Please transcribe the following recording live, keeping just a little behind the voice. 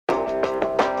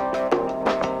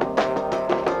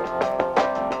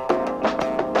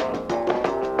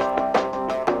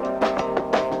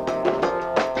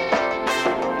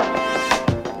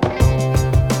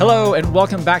and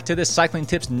welcome back to this Cycling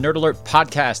Tips Nerd Alert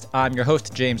podcast. I'm your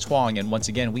host, James Huang, and once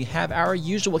again, we have our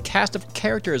usual cast of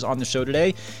characters on the show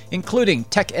today, including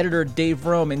tech editor Dave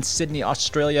Rome in Sydney,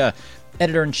 Australia,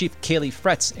 editor-in-chief Kaylee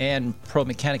Fretz, and pro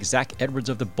mechanic Zach Edwards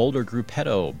of the Boulder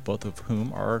Gruppetto, both of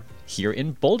whom are here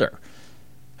in Boulder.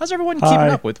 How's everyone keeping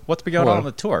up with what's been going on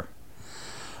the tour?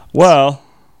 Well,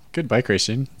 good bike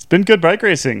racing. It's been good bike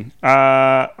racing.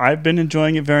 I've been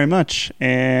enjoying it very much,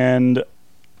 and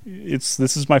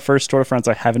this is my first Tour de France.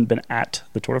 I haven't been at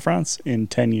the Tour de France in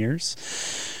 10 years,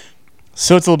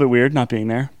 so it's a little bit weird not being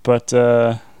there. But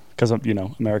because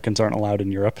Americans aren't allowed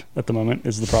in Europe at the moment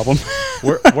is the problem.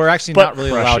 We're actually not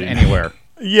really allowed anywhere.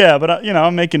 Yeah, but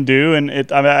I'm making do, and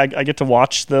I get to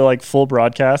watch the full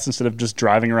broadcast instead of just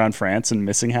driving around France and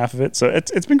missing half of it. So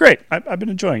it's been great. I've been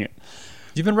enjoying it.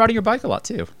 You've been riding your bike a lot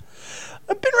too.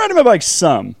 I've been riding my bike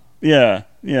some. Yeah.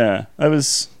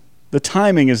 The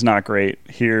timing is not great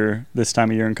here this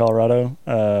time of year in Colorado.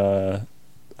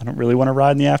 I don't really want to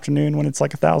ride in the afternoon when it's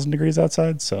 1,000 degrees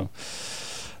outside. So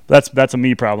that's a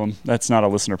me problem. That's not a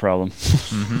listener problem.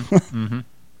 Mm-hmm.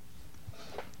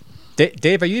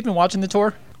 Dave, are you even watching the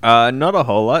tour? Not a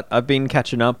whole lot. I've been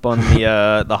catching up on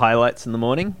the highlights in the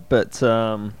morning, but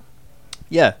I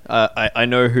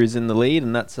know who's in the lead,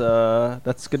 and that's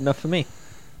good enough for me.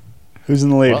 Who's in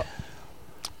the lead?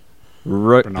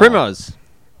 Primoz.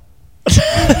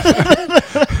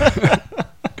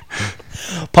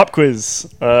 Pop quiz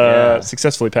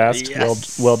successfully passed.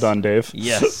 Yes. Well done, Dave.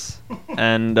 Yes.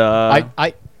 And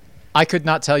I could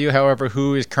not tell you, however,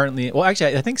 who is currently... Well,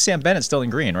 actually, I think Sam Bennett's still in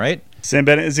green, right? Sam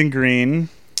Bennett is in green.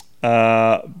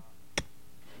 I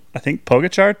think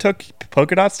Pogacar took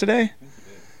polka dots today.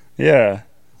 Yeah.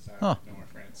 Huh.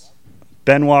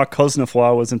 Benoit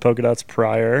Cosnefroy was in polka dots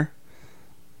prior.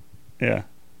 Yeah.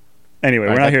 Anyway,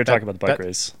 we're not here to talk about the bike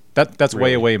race. That's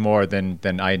really way more than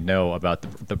I know about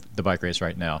the bike race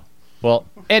right now. Well,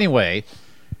 anyway...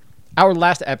 Our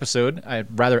last episode,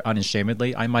 rather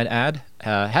unashamedly, I might add,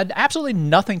 had absolutely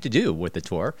nothing to do with the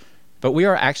tour, but we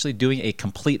are actually doing a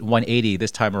complete 180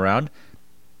 this time around,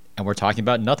 and we're talking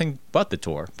about nothing but the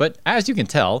tour. But as you can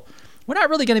tell, we're not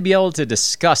really going to be able to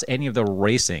discuss any of the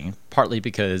racing, partly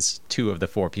because 2 of the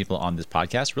 4 people on this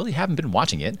podcast really haven't been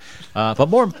watching it, but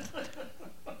more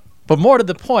to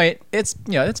the point, it's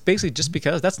basically just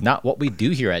because that's not what we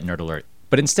do here at Nerd Alert.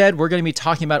 But instead, we're going to be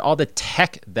talking about all the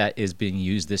tech that is being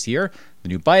used this year, the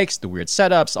new bikes, the weird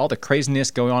setups, all the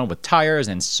craziness going on with tires,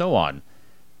 and so on.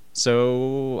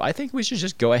 So I think we should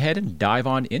just go ahead and dive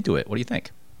on into it. What do you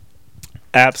think?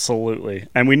 Absolutely.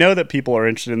 And we know that people are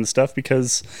interested in this stuff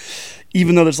because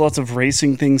even though there's lots of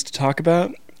racing things to talk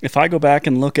about, if I go back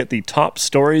and look at the top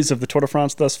stories of the Tour de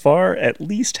France thus far, at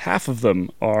least half of them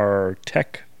are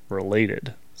tech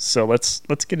related. So let's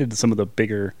get into some of the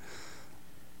bigger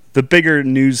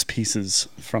news pieces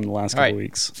from the last couple of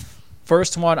weeks.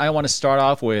 First one I want to start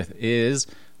off with is,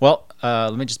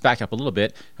 let me just back up a little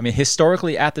bit. I mean,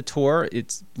 historically at the tour,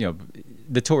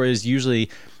 the tour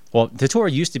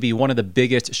used to be one of the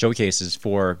biggest showcases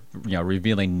for,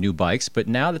 revealing new bikes, but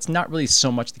now that's not really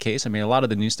so much the case. I mean, a lot of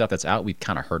the new stuff that's out, we've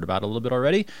kind of heard about a little bit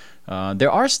already.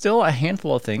 There are still a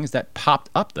handful of things that popped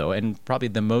up, though, and probably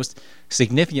the most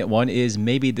significant one is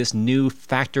maybe this new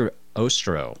Factor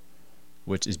Ostro,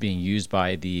 which is being used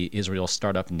by the Israel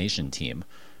Startup Nation team.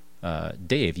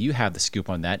 Dave, you have the scoop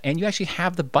on that, and you actually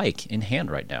have the bike in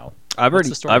hand right now. I've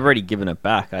already given it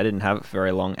back. I didn't have it for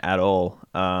very long at all.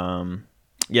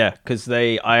 Because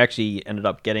I actually ended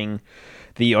up getting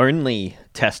the only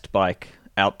test bike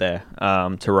out there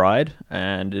to ride,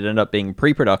 and it ended up being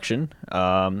pre-production,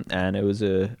 and it was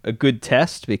a good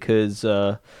test because...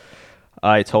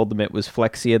 I told them it was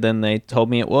flexier than they told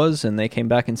me it was, and they came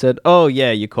back and said, "Oh yeah,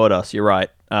 you caught us. You're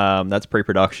right. That's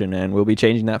pre-production, and we'll be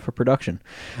changing that for production."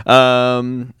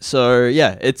 It's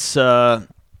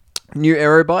new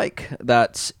aero bike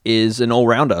that is an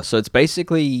all-rounder. So it's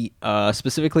basically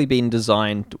specifically been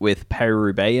designed with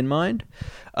Paris-Roubaix in mind,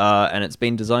 and it's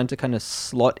been designed to kind of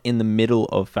slot in the middle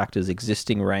of Factor's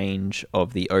existing range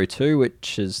of the O2,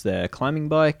 which is their climbing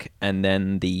bike, and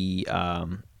then the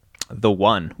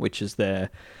One, which is their,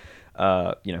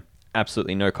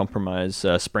 absolutely no compromise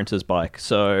sprinter's bike.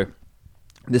 So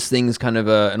this thing's kind of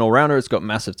an all-rounder. It's got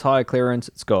massive tire clearance.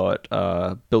 It's got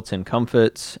built-in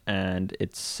comfort, and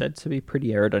it's said to be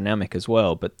pretty aerodynamic as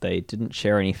well, but they didn't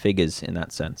share any figures in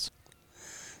that sense.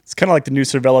 It's kind of like the new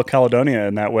Cervelo Caledonia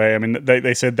in that way. I mean,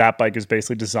 they said that bike is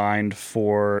basically designed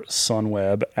for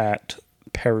Sunweb at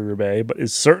Paris-Roubaix, but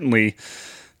is certainly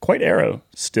quite aero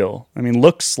still. I mean,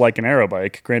 looks like an aero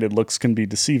bike. Granted, looks can be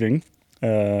deceiving.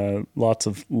 Lots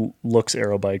of looks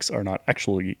aero bikes are not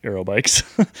actually aero bikes,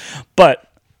 but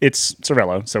it's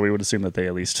Cervelo, so we would assume that they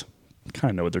at least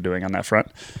kind of know what they're doing on that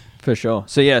front. For sure.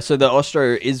 So yeah, so the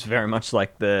Ostro is very much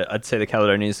like I'd say the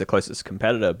Caledonia is the closest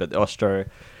competitor, but the Ostro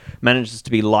manages to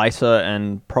be lighter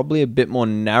and probably a bit more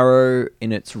narrow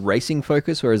in its racing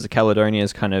focus, whereas the Caledonia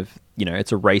is kind of,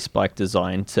 it's a race bike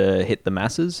designed to hit the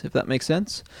masses, if that makes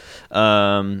sense.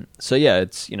 So yeah,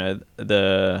 it's,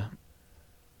 the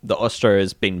Ostro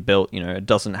has been built, it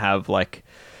doesn't have like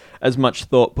as much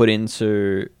thought put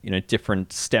into,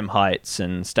 different stem heights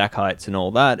and stack heights and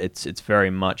all that. It's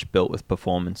very much built with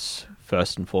performance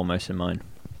first and foremost in mind.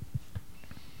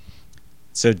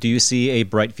 So do you see a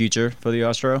bright future for the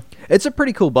Ostro? It's a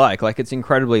pretty cool bike. Like, it's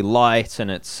incredibly light, and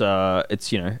it's I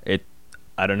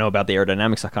don't know about the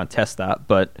aerodynamics. I can't test that,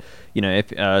 but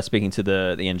if speaking to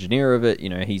the engineer of it,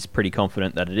 he's pretty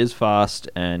confident that it is fast,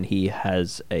 and he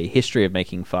has a history of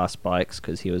making fast bikes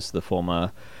because he was the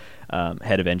former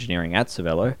head of engineering at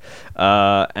Cervelo.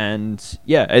 And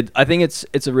yeah, I think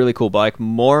it's a really cool bike.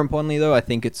 More importantly, though, I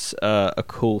think it's a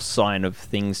cool sign of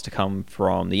things to come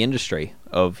from the industry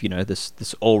of,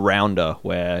 this all-rounder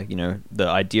where, the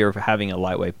idea of having a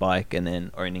lightweight bike and then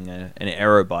owning an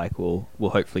aero bike will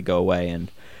hopefully go away,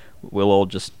 and we'll all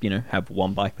just, have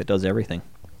one bike that does everything.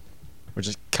 We're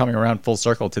just coming around full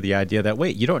circle to the idea that,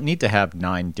 wait, you don't need to have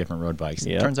 9 different road bikes.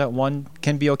 Yep. It turns out one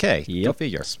can be okay. Yep. Go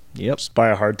figure. Yep. Just buy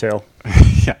a hardtail.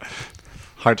 Yeah.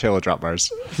 Hardtail with drop bars.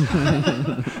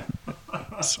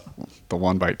 It's the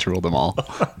one bike to rule them all.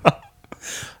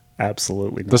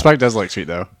 Absolutely not. This bike does look sweet,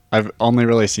 though. I've only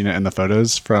really seen it in the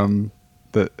photos from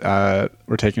that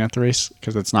we're taking at the race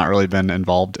because it's not really been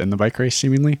involved in the bike race,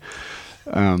 seemingly.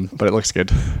 But it looks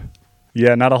good.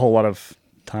 Yeah, not a whole lot of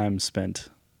time spent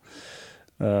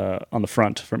on the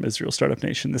front from Israel Startup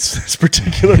Nation this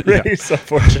particular race,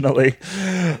 unfortunately.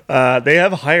 They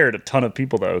have hired a ton of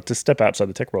people, though, to step outside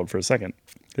the tech world for a second.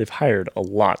 They've hired a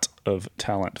lot of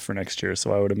talent for next year,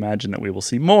 so I would imagine that we will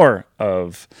see more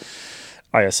of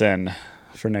ISN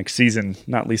for next season,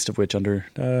 not least of which under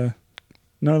none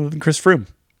other than Chris Froome.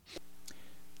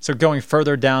 So going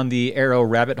further down the aero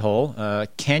rabbit hole,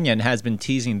 Canyon has been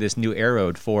teasing this new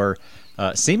aero for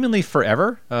seemingly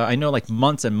forever. I know like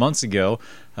months and months ago,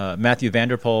 Matthew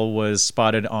Vanderpool was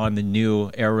spotted on the new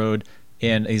aero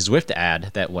in a Zwift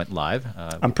ad that went live.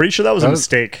 I'm pretty sure that was a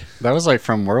mistake. That was like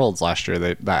from Worlds last year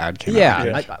that ad came out.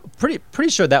 Yeah, I'm pretty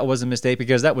sure that was a mistake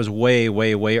because that was way,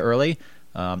 way, way early.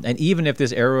 And even if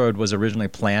this aero was originally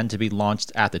planned to be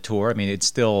launched at the Tour, I mean, it's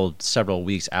still several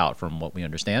weeks out from what we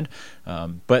understand.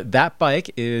 But that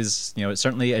bike is, it's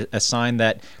certainly a sign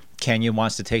that Canyon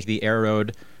wants to take the aero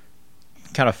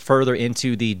kind of further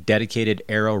into the dedicated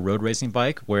aero road racing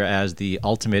bike, whereas the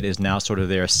Ultimate is now sort of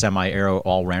their semi-aero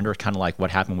all-rounder, kind of like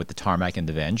what happened with the Tarmac and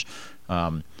the Venge.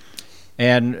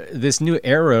 And this new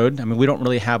aero, I mean, we don't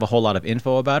really have a whole lot of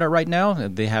info about it right now.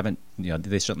 They haven't,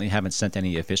 they certainly haven't sent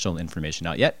any official information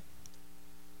out yet.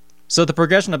 So the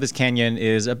progression of this Canyon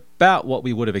is about what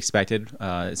we would have expected.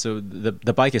 So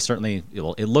the bike is certainly,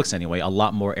 well, it looks anyway, a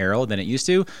lot more aero than it used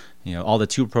to. All the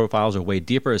tube profiles are way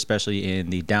deeper, especially in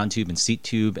the down tube and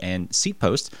seat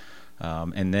post.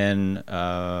 And then,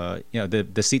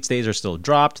 the seat stays are still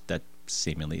dropped. That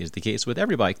seemingly is the case with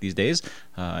every bike these days.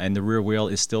 And the rear wheel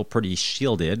is still pretty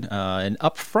shielded. And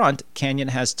up front, Canyon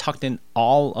has tucked in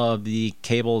all of the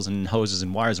cables and hoses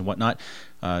and wires and whatnot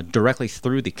directly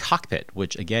through the cockpit,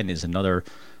 which again is another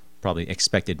probably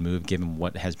expected move given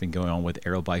what has been going on with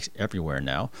aero bikes everywhere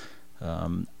now.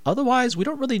 Otherwise, we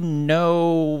don't really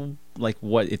know like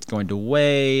what it's going to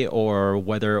weigh or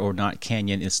whether or not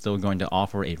Canyon is still going to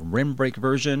offer a rim brake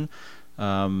version.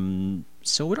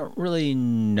 So we don't really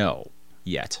know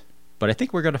yet. But I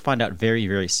think we're going to find out very,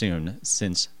 very soon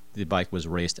since the bike was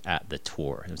raced at the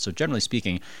Tour. And so generally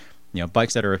speaking,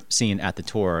 bikes that are seen at the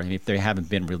Tour, if they haven't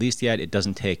been released yet, it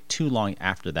doesn't take too long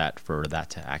after that for that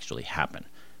to actually happen.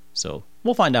 So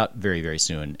we'll find out very, very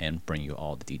soon and bring you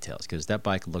all the details because that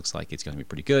bike looks like it's going to be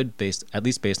pretty good, at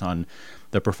least based on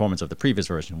the performance of the previous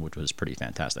version, which was pretty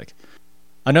fantastic.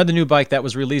 Another new bike that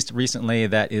was released recently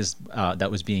that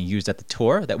was being used at the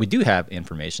Tour that we do have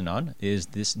information on is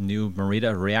this new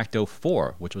Merida Reacto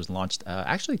 4, which was launched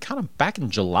actually kind of back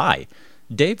in July.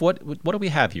 Dave, what do we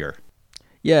have here?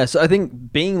 Yeah, so I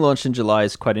think being launched in July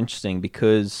is quite interesting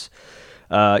because,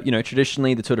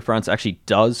 traditionally the Tour de France actually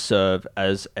does serve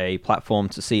as a platform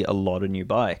to see a lot of new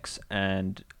bikes,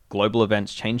 and global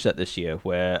events changed that this year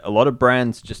where a lot of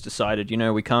brands just decided,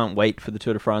 we can't wait for the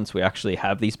Tour de France. We actually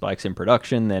have these bikes in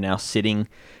production. They're now sitting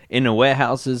in the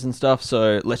warehouses and stuff,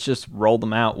 so let's just roll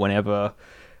them out whenever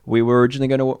we were originally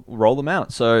going to roll them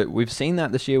out. So we've seen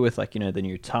that this year with the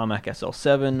new Tarmac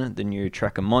SL7, the new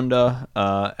Trekker Monda,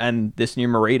 and this new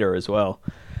Merida as well.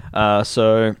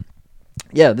 So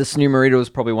yeah, this new Merida was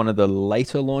probably one of the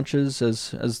later launches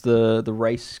as the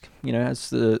race, as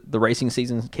the racing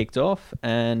season kicked off.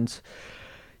 And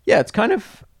yeah, it's kind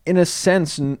of, in a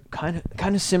sense, kind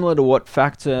of similar to what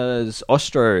Factor's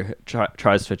Ostro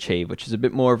tries to achieve, which is a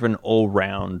bit more of an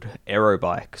all-round aero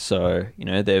bike. So,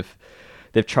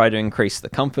 they've tried to increase the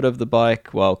comfort of the bike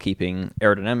while keeping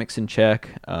aerodynamics in check.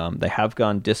 They have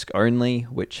gone disc only,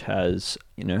 which has,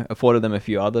 afforded them a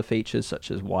few other features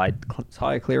such as wide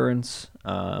tire clearance.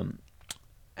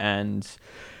 And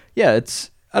yeah,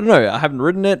 I don't know. I haven't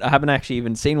ridden it. I haven't actually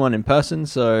even seen one in person,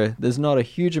 so there's not a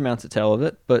huge amount to tell of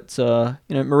it. But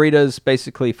Merida's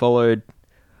basically followed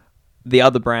the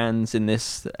other brands in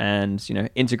this, and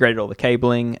integrated all the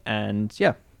cabling, and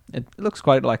yeah, it looks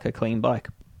quite like a clean bike.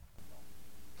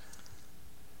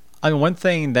 I mean, one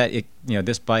thing that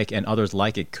this bike and others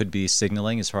like it could be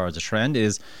signaling as far as a trend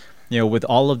is, with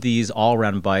all of these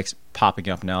all-around bikes popping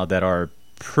up now that are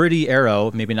pretty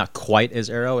aero, maybe not quite as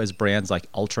aero as brands like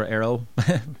Ultra Aero.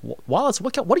 Wallace,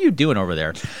 what are you doing over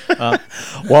there?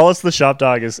 Wallace the shop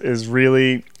dog is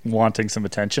really wanting some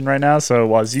attention right now.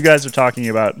 So as you guys are talking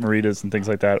about Meridas and things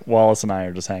like that, Wallace and I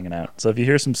are just hanging out. So if you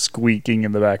hear some squeaking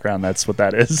in the background, that's what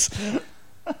that is.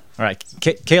 All right,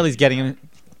 Kaylee's getting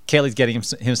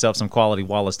himself some quality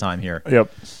Wallace time here.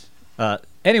 Yep.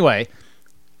 Anyway.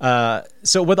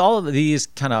 So with all of these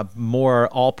kind of more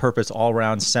all-purpose,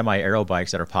 all-round semi-aero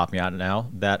bikes that are popping out now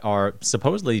that are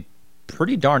supposedly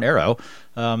pretty darn aero,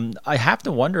 I have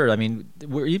to wonder, I mean,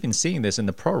 we're even seeing this in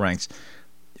the pro ranks.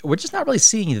 We're just not really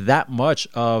seeing that much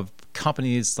of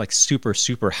companies like super,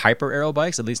 super hyper aero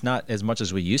bikes, at least not as much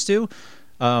as we used to.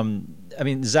 I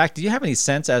mean, Zach, do you have any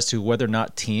sense as to whether or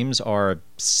not teams are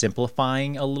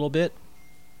simplifying a little bit?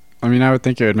 I mean, I would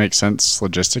think it would make sense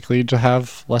logistically to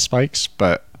have less bikes,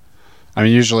 but I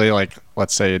mean, usually, like,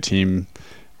 let's say a team,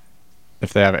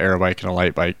 if they have an aero bike and a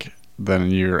light bike,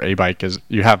 then your A bike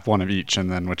you have one of each,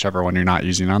 and then whichever one you're not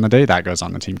using on the day, that goes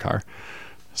on the team car.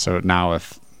 So now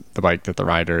if the bike that the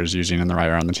rider is using and the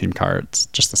rider on the team car, it's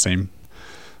just the same.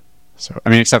 So, I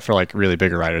mean, except for like really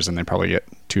bigger riders, and they probably get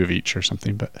two of each or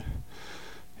something, but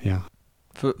yeah.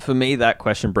 For me, that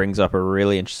question brings up a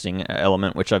really interesting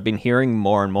element, which I've been hearing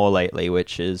more and more lately,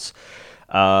 which is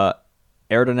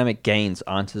aerodynamic gains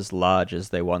aren't as large as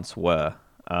they once were.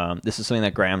 This is something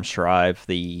that Graham Shrive,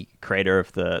 the creator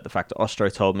of the Factor Ostro,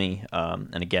 told me.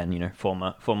 And again,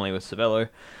 formerly with Cervelo,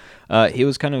 he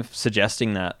was kind of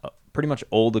suggesting that pretty much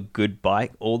all the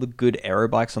good aero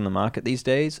bikes on the market these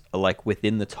days are like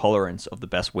within the tolerance of the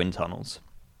best wind tunnels.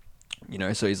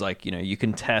 So he's like, you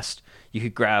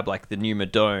could grab like the new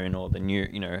Madone or the new,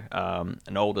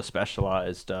 an older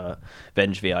specialized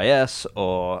Venge VIS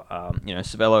or,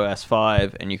 Cervelo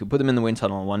S5, and you could put them in the wind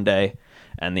tunnel on one day,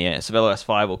 and the Cervelo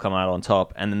S5 will come out on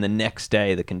top, and then the next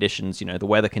day the conditions, the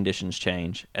weather conditions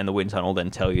change, and the wind tunnel will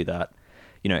then tell you that,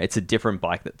 it's a different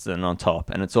bike that's then on top,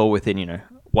 and it's all within,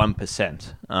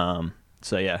 1%.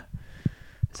 So yeah,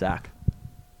 Zach.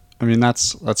 I mean,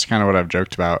 that's kind of what I've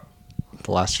joked about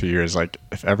the last few years. Like,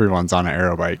 if everyone's on an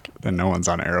aero bike, then no one's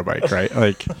on an aero bike, right?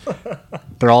 Like,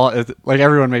 they're all like,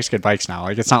 everyone makes good bikes now.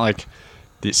 Like, it's not like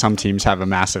some teams have a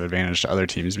massive advantage to other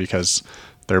teams because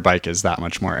their bike is that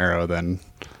much more aero than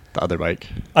the other bike.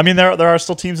 I mean, there are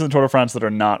still teams in the Tour de France that are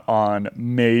not on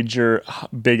major,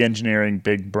 big engineering,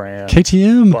 big brand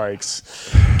KTM bikes.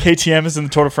 KTM is in the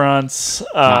Tour de France.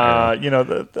 I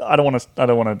don't want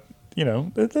to.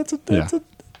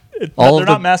 They're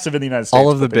not massive in the United States.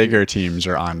 All of the bigger teams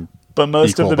are on. But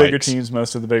most of the bigger bikes. teams,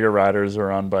 most of the bigger riders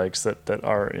are on bikes that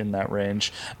are in that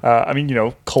range.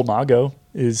 Colnago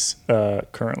is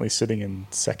currently sitting in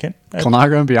second.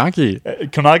 Colnago and Bianchi.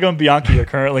 Colnago and Bianchi are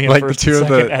currently in like first the two and of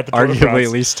second the at the Tour de arguably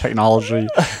France. least technology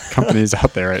companies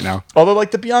out there right now. Although,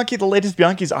 like the latest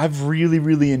Bianchis, I've really,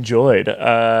 really enjoyed.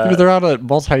 But they're on a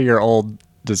multi-year-old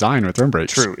design with rim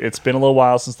brakes. True, it's been a little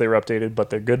while since they were updated, but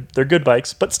they're good. They're good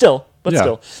bikes, but still,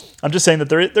 I'm just saying that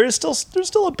there's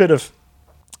still a bit of.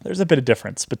 There's a bit of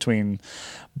difference between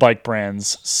bike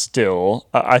brands still.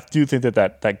 I do think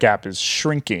that gap is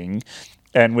shrinking,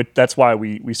 and that's why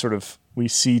we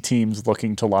see teams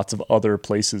looking to lots of other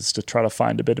places to try to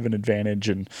find a bit of an advantage,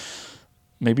 and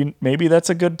maybe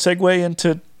that's a good segue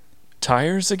into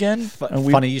tires again.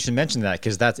 Funny you should mention that,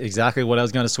 because that's exactly what I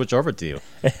was going to switch over to.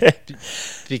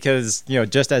 Because,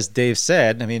 just as Dave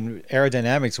said, I mean,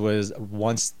 aerodynamics was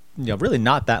once, really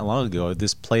not that long ago,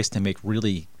 this place to make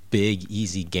really big,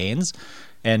 easy gains.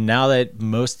 And now that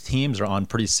most teams are on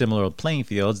pretty similar playing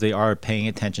fields, they are paying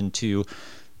attention to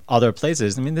other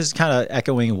places. I mean, this is kind of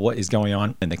echoing what is going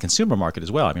on in the consumer market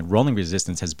as well. I mean, rolling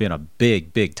resistance has been a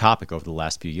big topic over the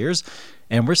last few years,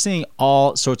 and we're seeing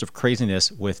all sorts of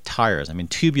craziness with tires. I mean,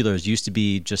 tubulars used to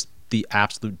be just the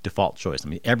absolute default choice. I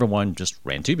mean, everyone just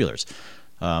ran tubulars.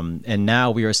 And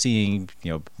now we are seeing,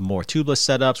 more tubeless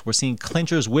setups. We're seeing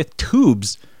clinchers with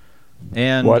tubes.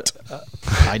 And what?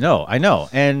 I know,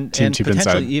 and Team Tube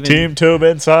potentially inside. even Team Tube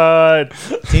inside.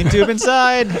 Team Tube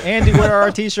inside. Andy, where are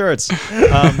our t-shirts?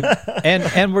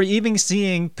 And we're even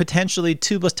seeing potentially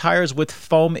tubeless tires with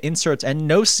foam inserts and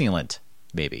no sealant,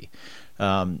 maybe.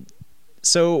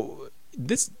 So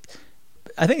this,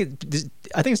 I think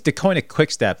it's Deceuninck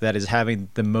Quickstep that is having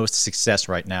the most success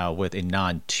right now with a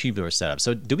non-tubular setup.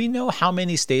 So do we know how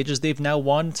many stages they've now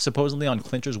won supposedly on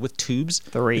clinchers with tubes?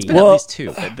 3. It's been at least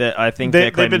 2. I think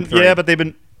They've they're been, claiming 3. yeah, but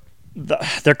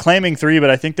they're claiming 3, but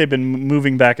I think they've been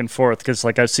moving back and forth because,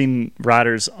 like, I've seen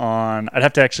riders on. I'd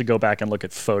have to actually go back and look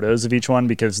at photos of each one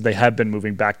because they have been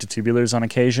moving back to tubulars on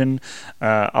occasion.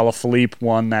 Alaphilippe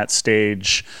won that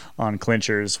stage on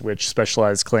clinchers, which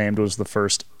Specialized claimed was the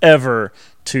first ever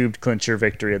tubed clincher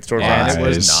victory at the Tour de France. And it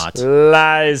was not.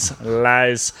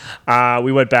 Lies.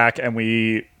 We went back and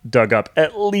we dug up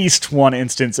at least one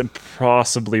instance and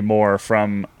possibly more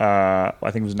from I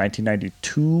think it was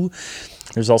 1992.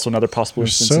 There's also another possible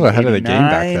instance. So ahead of the game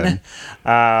back 89.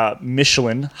 then.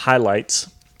 Michelin highlights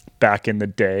back in the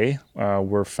day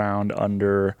were found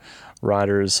under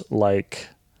riders like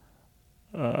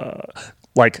Claudio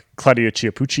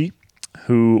Chiappucci,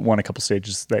 who won a couple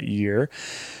stages that year.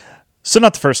 So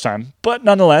not the first time, but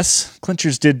nonetheless,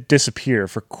 clinchers did disappear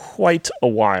for quite a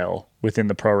while within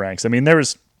the pro ranks. I mean, there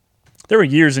were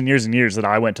years and years and years that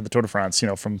I went to the Tour de France,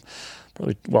 from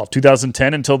probably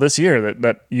 2010 until this year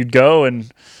that you'd go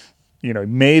and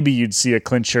maybe you'd see a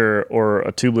clincher or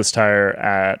a tubeless tire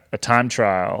at a time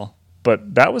trial,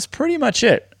 but that was pretty much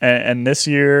it. And this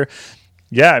year,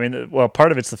 yeah, I mean, well,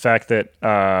 part of it's the fact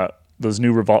that those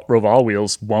new Roval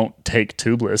wheels won't take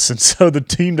tubeless, and so the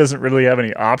team doesn't really have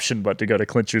any option but to go to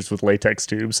clinchers with latex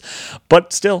tubes.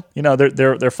 But still,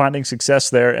 they're finding success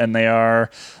there, and they're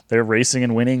racing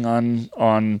and winning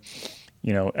on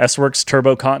S-Works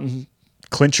Turbo Cotton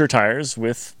clincher tires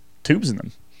with tubes in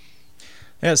them.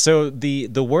 Yeah, so the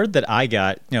word that I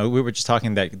got, we were just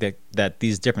talking that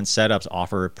these different setups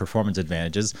offer performance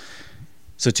advantages.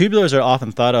 So tubulars are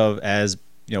often thought of as,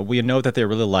 we know that they're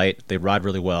really light, they ride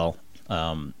really well,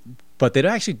 but they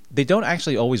don't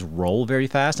actually always roll very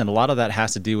fast, and a lot of that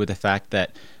has to do with the fact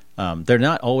that they're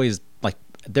not always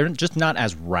they're just not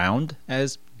as round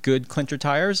as good clincher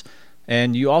tires.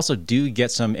 And you also do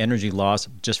get some energy loss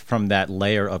just from that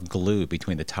layer of glue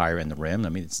between the tire and the rim. I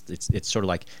mean, it's sort of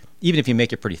like, even if you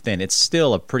make it pretty thin, it's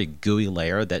still a pretty gooey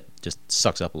layer that just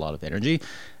sucks up a lot of energy.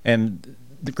 And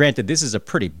granted, this is a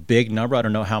pretty big number. I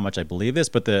don't know how much I believe this,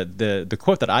 but the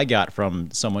quote that I got from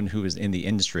someone who is in the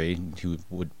industry who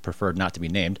would prefer not to be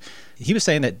named, he was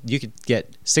saying that you could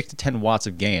get 6 to 10 watts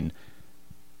of gain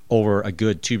over a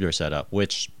good tubular setup,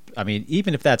 which, I mean,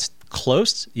 even if that's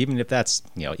close, even if that's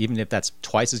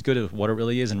twice as good as what it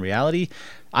really is in reality,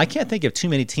 I can't think of too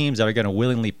many teams that are going to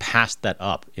willingly pass that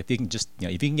up. If you can just,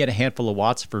 if you can get a handful of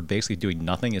watts for basically doing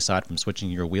nothing aside from switching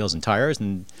your wheels and tires,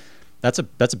 and that's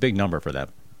a big number for them.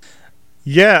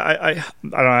 Yeah, I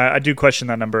don't know. I do question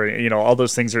that number. All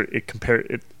those things it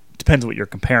depends what you're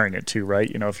comparing it to, right?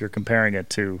 If you're comparing it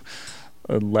to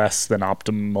a less than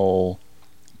optimal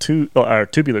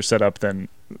tubular setup, then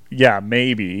yeah,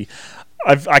 maybe.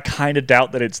 I kind of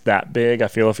doubt that it's that big. I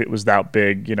feel if it was that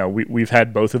big, we've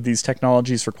had both of these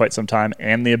technologies for quite some time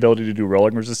and the ability to do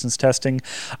rolling resistance testing.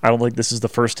 I don't think this is the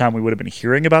first time we would have been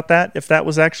hearing about that if that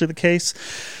was actually the case.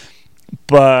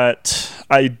 But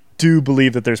I do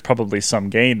believe that there's probably some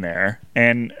gain there.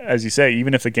 And as you say,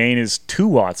 even if the gain is 2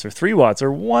 watts or 3 watts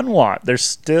or 1 watt, they're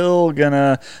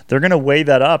gonna weigh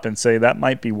that up and say that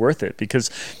might be worth it. Because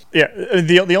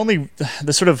the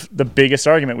biggest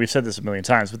argument, we've said this a million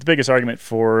times, but the biggest argument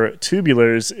for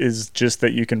tubulars is just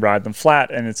that you can ride them flat,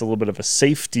 and it's a little bit of a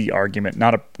safety argument,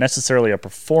 not necessarily a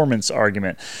performance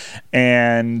argument.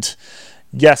 And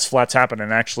yes, flats happen,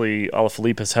 and actually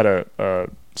Alaphilippe has had a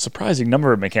surprising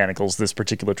number of mechanicals this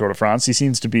particular Tour de France. He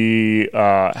seems to be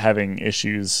having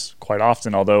issues quite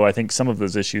often, although I think some of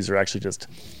those issues are actually just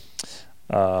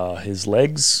his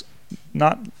legs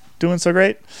not doing so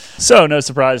great. So no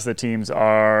surprise that teams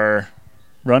are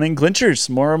running clinchers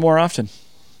more and more often.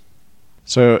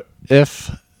 So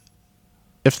if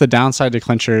the downside to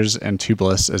clinchers and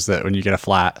tubeless is that when you get a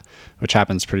flat, which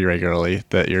happens pretty regularly,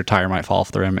 that your tire might fall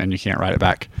off the rim and you can't ride it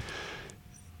back,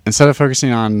 instead of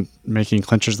focusing on making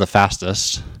clinchers the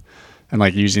fastest and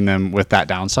using them with that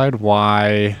downside,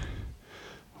 why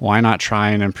Why not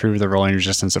try and improve the rolling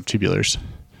resistance of tubulars?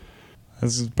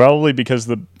 This is probably because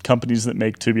the companies that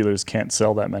make tubulars can't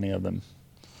sell that many of them.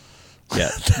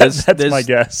 Yeah, That's my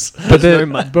guess. But, There's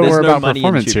no but we're about money in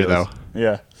performance here, tubulars. though.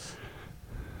 Yeah.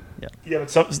 Yeah. Yeah,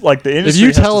 but some, like the If industry you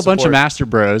has tell to a bunch of support- master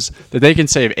bros that they can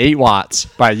save 8 watts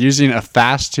by using a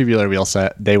fast tubular wheel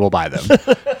set, they will buy them.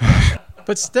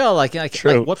 But still, like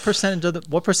True. what percentage of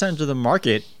the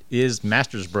market is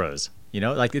Masters Bros? You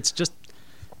know, like it's just.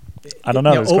 I don't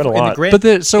know. There's quite a in the lot. grand- But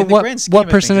the, so in the what? grand scheme What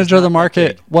of things, percentage it's of the not that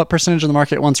market? big. What percentage of the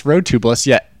market wants road tubeless?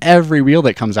 Yet every wheel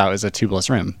that comes out is a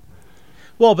tubeless rim.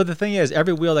 Well, but the thing is,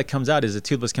 every wheel that comes out is a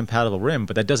tubeless compatible rim,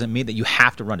 but that doesn't mean that you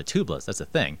have to run a tubeless. That's the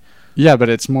thing. Yeah, but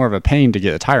it's more of a pain to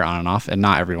get a tire on and off, and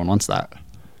not everyone wants that.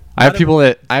 I have people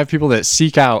that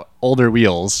seek out older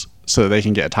wheels so that they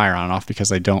can get a tire on and off because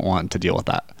they don't want to deal with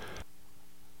that.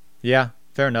 Yeah,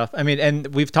 fair enough. I mean, and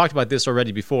we've talked about this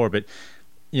already before, but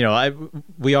you know,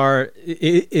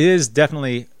 it is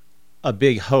definitely a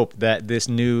big hope that this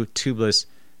new tubeless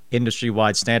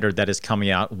industry-wide standard that is coming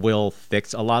out will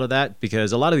fix a lot of that,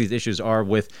 because a lot of these issues are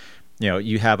with, you know,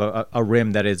 you have a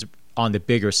rim that is on the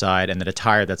bigger side and then a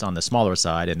tire that's on the smaller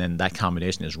side, and then that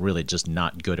combination is really just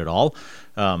not good at all.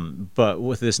 But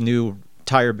with this new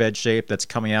tire bed shape that's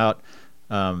coming out,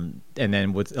 and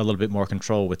then with a little bit more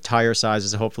control with tire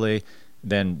sizes, hopefully,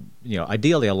 then, you know,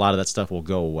 ideally a lot of that stuff will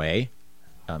go away.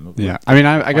 Yeah, I mean,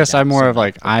 I guess out I'm more of something.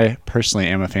 like, I personally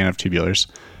am a fan of tubulars,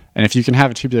 and if you can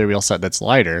have a tubular wheel set that's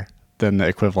lighter than the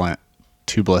equivalent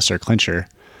tubeless or clincher,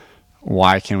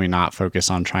 why can we not focus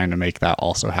on trying to make that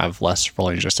also have less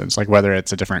rolling resistance? Like whether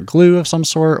it's a different glue of some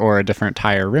sort or a different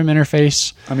tire rim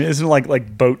interface. I mean, isn't it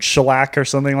like boat shellac or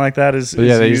something like that? But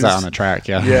yeah, they use that on the track.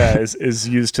 Yeah. Yeah, is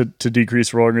used to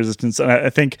decrease rolling resistance. And I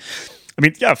think, I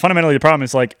mean, yeah, fundamentally the problem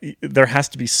is like there has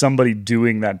to be somebody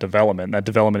doing that development. That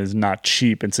development is not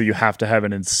cheap, and so you have to have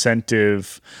an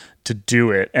incentive to do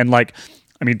it. And like,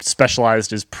 I mean,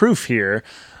 Specialized is proof here.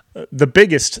 The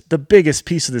biggest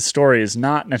piece of this story is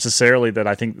not necessarily that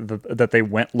I think that they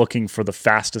went looking for the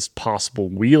fastest possible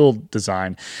wheel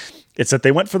design. It's that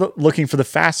they went looking for the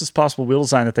fastest possible wheel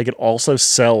design that they could also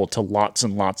sell to lots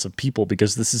and lots of people,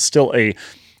 because this is still a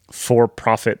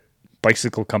for-profit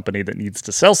bicycle company that needs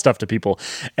to sell stuff to people.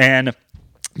 And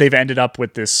they've ended up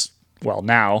with this, well,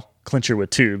 now clincher with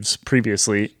tubes,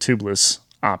 previously tubeless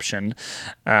option.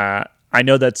 I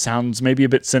know that sounds maybe a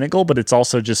bit cynical, but it's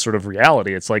also just sort of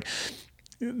reality. It's like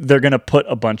they're going to put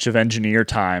a bunch of engineer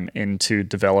time into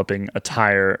developing a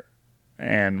tire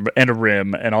and a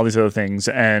rim and all these other things.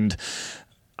 And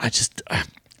I just,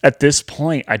 at this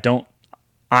point,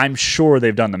 I'm sure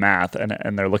they've done the math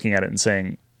and they're looking at it and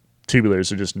saying,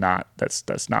 tubulars are just not,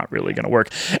 that's not really going to work.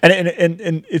 And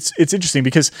it's interesting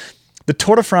because the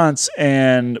Tour de France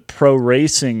and pro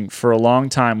racing for a long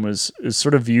time is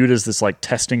sort of viewed as this like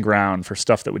testing ground for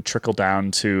stuff that would trickle down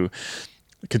to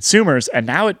consumers, and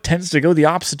now it tends to go the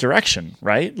opposite direction,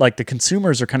 right? Like the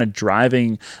consumers are kind of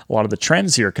driving a lot of the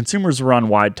trends here. Consumers were on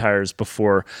wide tires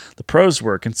before the pros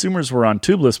were. Consumers were on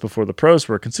tubeless before the pros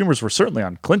were. Consumers were certainly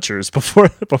on clinchers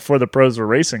before the pros were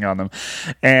racing on them,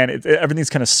 and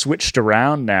everything's kind of switched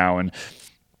around now. And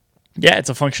yeah, it's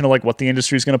a function of like what the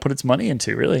industry is going to put its money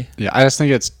into, really. Yeah, I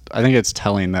think it's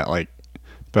telling that like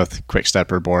both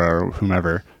Quick-Step or Bora or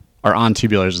whomever are on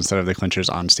tubulars instead of the clinchers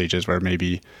on stages where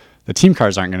maybe the team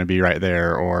cars aren't going to be right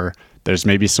there, or there's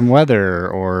maybe some weather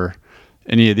or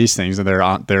any of these things, and they're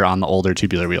on the older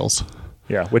tubular wheels.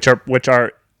 Yeah, which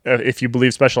are if you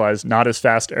believe Specialized, not as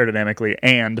fast aerodynamically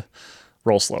and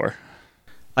roll slower.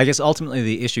 I guess ultimately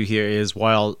the issue here is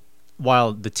while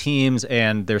the teams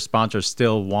and their sponsors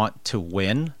still want to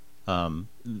win,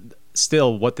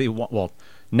 still what they want, well,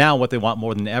 now what they want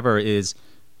more than ever is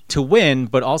to win,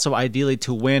 but also ideally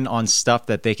to win on stuff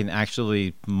that they can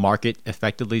actually market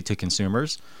effectively to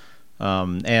consumers.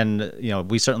 And you know,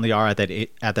 we certainly are at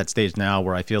that stage now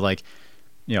where I feel like,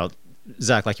 you know,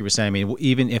 Zach, like you were saying, I mean,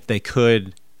 even if they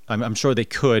could, I'm sure they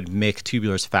could make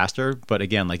tubulars faster, but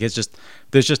again, like there's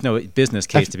just no business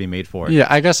case to be made for it. Yeah,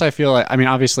 I guess I feel like, I mean,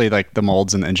 obviously like the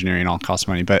molds and the engineering all cost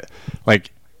money, but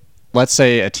like let's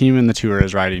say a team in the tour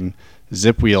is riding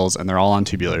Zip wheels and they're all on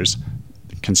tubulars.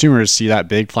 Consumers see that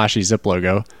big flashy Zip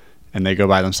logo and they go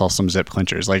buy themselves some Zip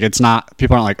clinchers. Like it's not,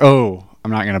 people aren't like, oh,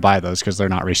 I'm not going to buy those because they're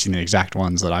not racing the exact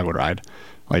ones that I would ride.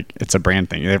 Like it's a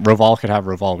brand thing. Roval could have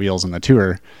Roval wheels in the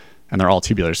tour and they're all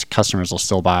tubulars. Customers will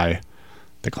still buy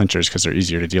the clinchers because they're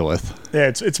easier to deal with.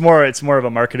 Yeah, it's more of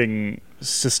a marketing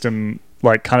system,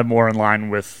 like kind of more in line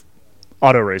with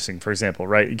auto racing, for example,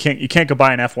 right? You can't go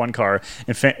buy an F1 car.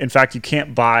 In fact, you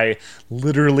can't buy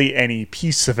literally any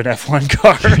piece of an F1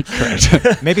 car.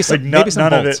 Correct. Maybe some none bolts.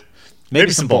 of it.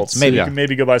 Maybe some bolts. Maybe. You can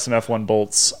maybe go buy some F1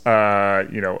 bolts.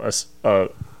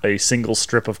 A single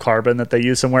strip of carbon that they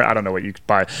use somewhere. I don't know what you could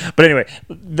buy, but anyway.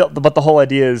 But the whole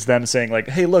idea is them saying like,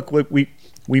 "Hey, look, we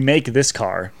make this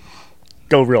car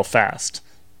go real fast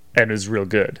and is real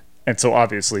good." And so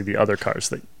obviously the other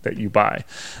cars that you buy,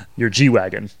 your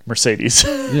G-Wagon, Mercedes,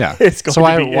 Yeah. it's going So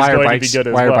to be good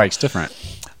as why well. are bikes different?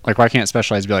 Like, why can't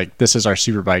Specialized be like, this is our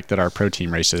super bike that our pro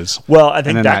team races? Well, I think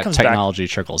and then that comes technology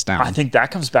trickles down. I think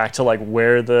that comes back to like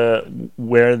where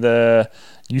the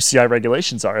UCI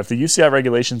regulations are. If the UCI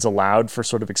regulations allowed for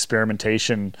sort of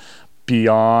experimentation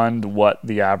beyond what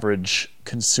the average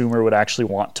consumer would actually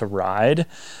want to ride,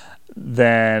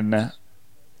 then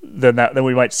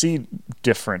we might see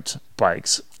different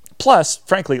bikes. Plus,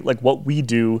 frankly, like what we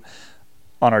do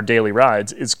on our daily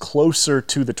rides is closer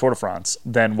to the Tour de France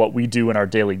than what we do in our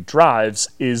daily drives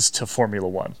is to Formula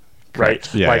One. Right?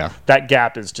 Correct. Yeah, like yeah. that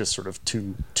gap is just sort of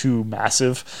too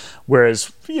massive.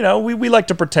 Whereas, we like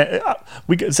to pretend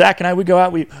Zach and I, we go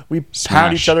out, we pound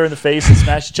Smash. each other in the face and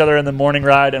smash each other in the morning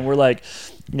ride, and we're like,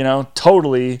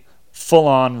 totally full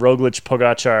on Roglic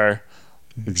Pogačar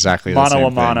exactly the mano same a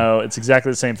mano. It's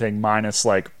exactly the same thing minus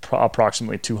like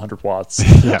approximately 200 watts.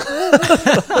 thing. Yeah.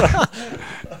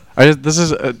 This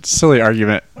is a silly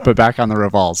argument, but back on the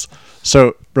Revals.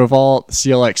 So Reval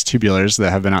CLX tubulars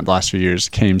that have been out the last few years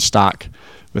came stock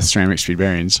with ceramic speed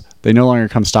bearings. They no longer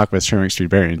come stock with ceramic speed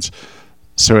bearings.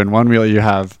 So in one wheel you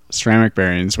have ceramic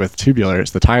bearings with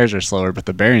tubulars. The tires are slower, but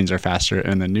the bearings are faster.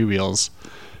 And the new wheels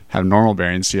have normal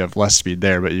bearings, so you have less speed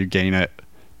there, but you gain it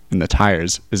in the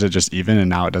tires. Is it just even, and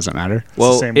now it doesn't matter?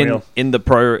 Well, same wheel. in the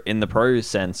pro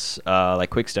sense, like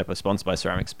Quickstep are sponsored by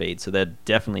Ceramic Speed, so they'd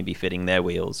definitely be fitting their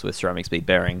wheels with Ceramic Speed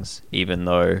bearings, even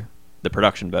though the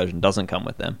production version doesn't come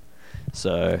with them.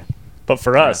 So, But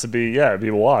for us, it'd be a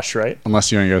wash, right?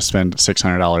 Unless you want to go spend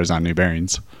 $600 on new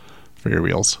bearings for your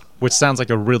wheels. Which sounds like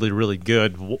a really, really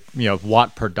good,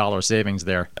 watt per dollar savings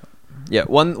there. yeah,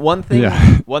 one thing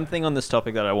Yeah. one thing on this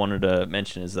topic that I wanted to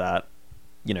mention is that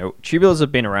tubulars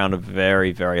have been around a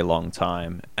very, very long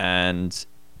time, and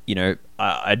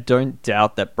I don't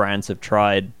doubt that brands have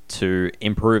tried to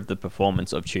improve the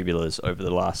performance of tubulars over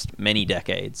the last many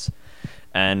decades.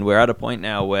 And we're at a point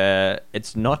now where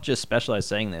it's not just Specialized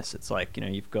saying this. It's like,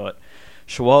 you've got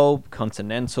Schwalbe,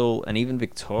 Continental, and even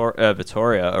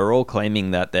Vittoria are all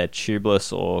claiming that their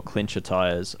tubeless or clincher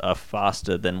tires are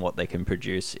faster than what they can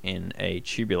produce in a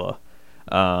tubular.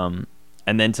 And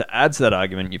then to add to that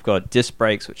argument, you've got disc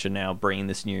brakes, which are now bringing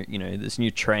this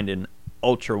new trend in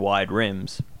ultra wide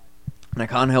rims. And I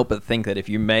can't help but think that if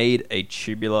you made a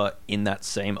tubular in that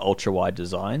same ultra wide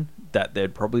design, that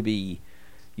there'd probably be,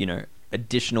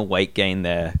 additional weight gain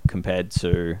there compared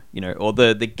to, or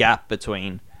the gap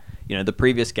between, the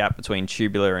previous gap between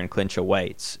tubular and clincher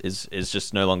weights is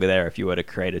just no longer there if you were to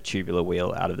create a tubular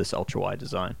wheel out of this ultra wide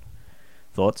design.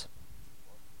 Thoughts?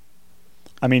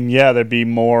 I mean, yeah, there'd be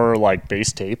more like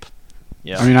base tape.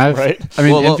 Yeah. I mean, Right.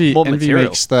 Well, Envy more material.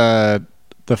 makes the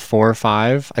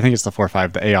 4.5. I think it's the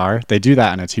 4.5, the AR. They do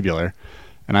that in a tubular,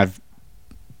 and I've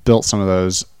built some of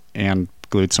those and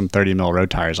glued some 30 mil road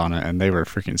tires on it, and they were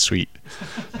freaking sweet.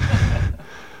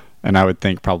 And I would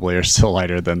think probably are still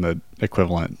lighter than the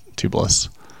equivalent tubeless.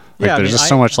 There's just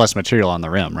so much less material on the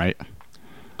rim, right?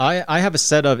 I have a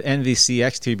set of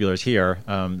NVCX tubulars here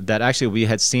that actually we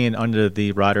had seen under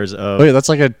the riders of. Oh yeah, that's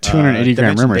like a 280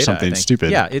 gram Dimension rim or Data, I something think.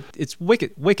 stupid. Yeah, it's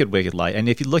wicked light. And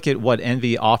if you look at what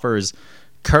Envy offers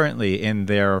currently in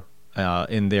their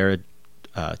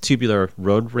tubular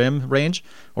road rim range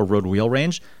or road wheel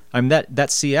range, that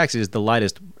CX is the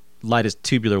lightest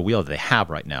tubular wheel that they have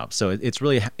right now. So it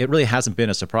really hasn't been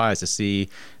a surprise to see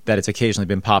that it's occasionally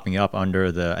been popping up under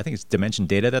I think it's Dimension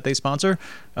Data that they sponsor.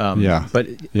 Yeah.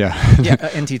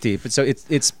 NTT. But so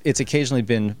it's occasionally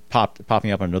been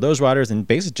popping up under those riders, and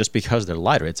basically just because they're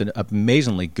lighter, it's an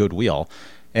amazingly good wheel.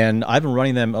 And I've been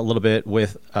running them a little bit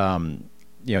with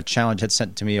Challenge had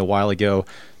sent to me a while ago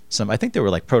I think they were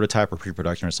like prototype or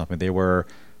pre-production or something.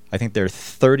 I think they're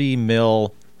 30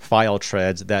 mil file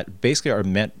treads that basically are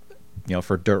meant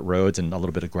for dirt roads and a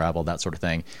little bit of gravel, that sort of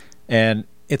thing. And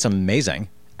it's amazing.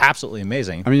 Absolutely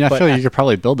amazing. I mean, I feel like you could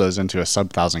probably build those into a sub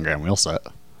 1,000 gram wheel set.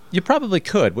 You probably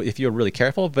could if you were really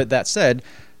careful. But that said,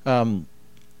 I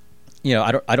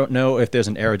don't know if there's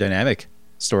an aerodynamic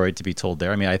story to be told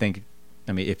there. I mean,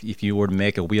 if you were to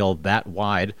make a wheel that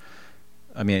wide,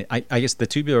 I guess the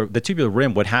tubular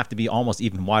rim would have to be almost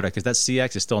even wider, because that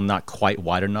CX is still not quite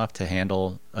wide enough to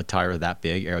handle a tire that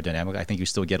big aerodynamic. I think you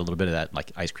still get a little bit of that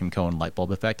like ice cream cone light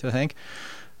bulb effect, I think.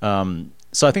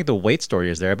 So I think the weight story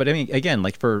is there. But I mean, again,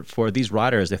 like for these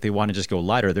riders, if they want to just go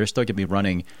lighter, they're still going to be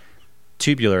running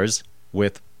tubulars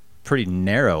with pretty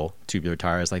narrow tubular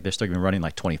tires. Like they're still going to be running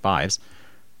like 25s.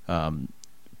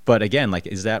 But again, like,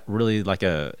 is that really like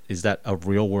is that a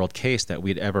real world case that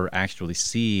we'd ever actually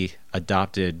see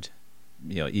adopted,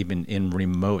 even in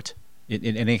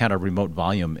any kind of remote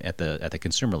volume at the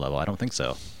consumer level? I don't think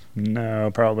so.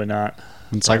 No, probably not.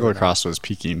 When cyclocross was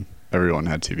peaking, everyone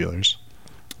had tubulars.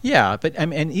 Yeah, but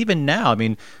and even now, I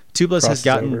mean, tubeless has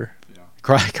gotten over.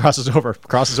 crosses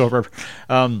over.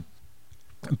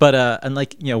 But and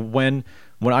like when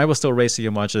I was still racing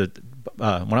a bunch of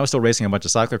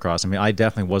cyclocross, I mean, I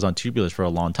definitely was on tubulars for a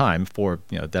long time for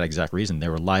that exact reason. They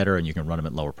were lighter and you can run them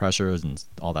at lower pressures and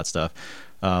all that stuff.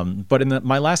 But in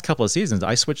my last couple of seasons,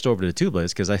 I switched over to tubeless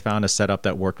because I found a setup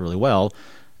that worked really well,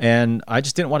 and I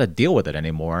just didn't want to deal with it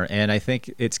anymore. And I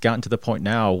think it's gotten to the point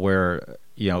now where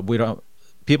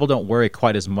people don't worry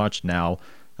quite as much now.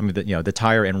 I mean, the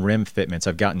tire and rim fitments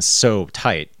have gotten so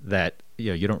tight that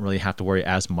you don't really have to worry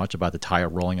as much about the tire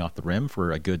rolling off the rim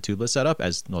for a good tubeless setup,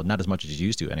 not as much as you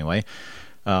used to anyway.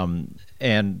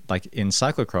 And like in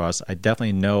cyclocross, I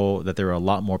definitely know that there are a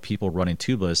lot more people running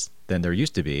tubeless than there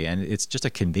used to be, and it's just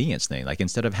a convenience thing. Like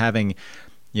instead of having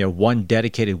one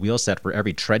dedicated wheel set for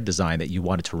every tread design that you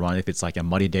wanted to run, if it's like a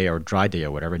muddy day or dry day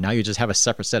or whatever, now you just have a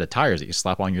separate set of tires that you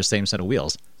slap on your same set of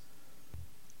wheels.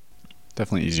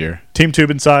 Definitely easier. Team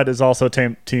Tube Inside is also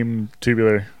team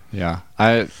tubular. Yeah,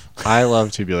 I love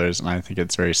tubulars, and I think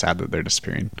it's very sad that they're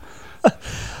disappearing.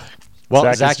 Well,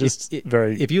 Zach Zach, is just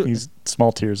he's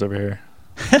small tears over here.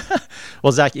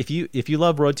 Well, Zach, if you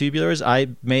love road tubulars, I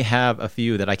may have a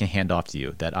few that I can hand off to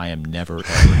you that I am never,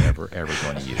 ever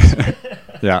going to use.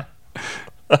 Yeah.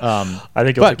 I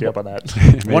think he'll pick you up on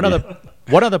that.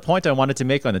 One other point I wanted to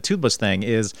make on the tubeless thing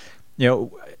is,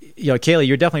 Kaylee,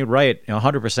 you're definitely right,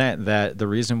 100% that the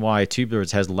reason why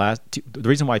tubulars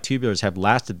have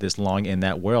lasted this long in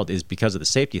that world is because of the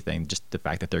safety thing, just the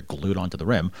fact that they're glued onto the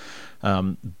rim.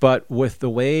 But with the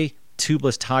way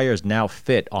tubeless tires now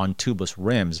fit on tubeless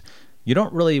rims, you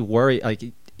don't really worry. Like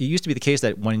it used to be the case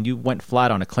that when you went flat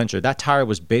on a clincher, that tire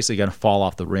was basically going to fall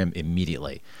off the rim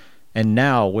immediately. And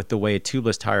now with the way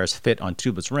tubeless tires fit on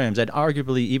tubeless rims, and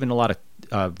arguably even a lot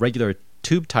of regular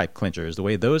tube type clinchers, the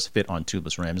way those fit on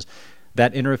tubeless rims,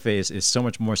 that interface is so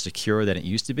much more secure than it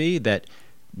used to be that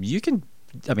you can,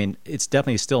 I mean, it's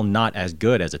definitely still not as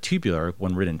good as a tubular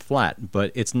when ridden flat,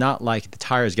 but it's not like the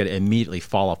tires get to immediately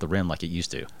fall off the rim like it used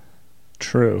to.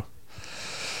 True.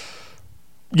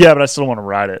 Yeah, but I still want to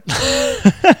ride it.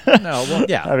 No, well,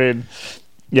 yeah. I mean,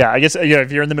 yeah, I guess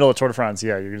if you're in the middle of Tour de France,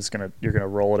 yeah, you're gonna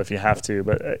roll it if you have to.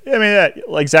 But I mean,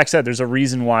 like Zach said, there's a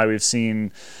reason why we've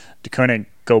seen Deceuninck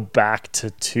go back to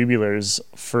tubulars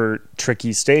for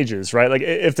tricky stages, right? Like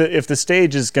if the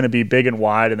stage is going to be big and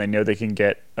wide and they know they can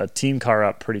get a team car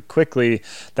up pretty quickly,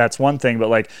 that's one thing. But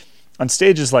like on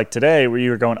stages like today where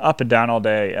you're going up and down all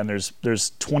day and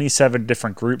there's 27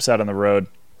 different groups out on the road,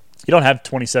 you don't have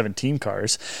 27 team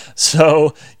cars.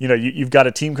 So, you've got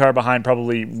a team car behind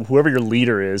probably whoever your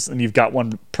leader is, and you've got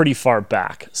one pretty far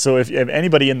back. So if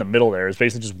anybody in the middle there is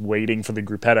basically just waiting for the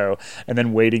gruppetto and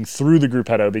then waiting through the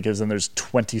gruppetto, because then there's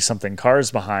 20-something cars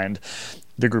behind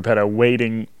the gruppetto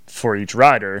waiting for each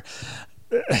rider.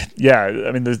 Yeah,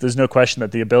 I mean, there's no question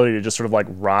that the ability to just sort of like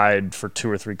ride for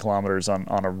 2 or 3 kilometers on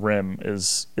a rim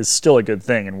is still a good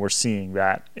thing, and we're seeing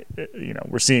that.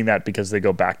 We're seeing that because they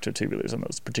go back to tubulars on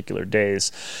those particular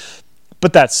days.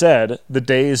 But that said, the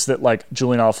days that like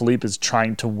Julian Alaphilippe is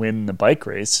trying to win the bike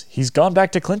race, he's gone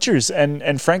back to clinchers,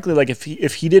 and frankly, like if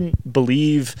he didn't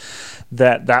believe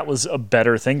that was a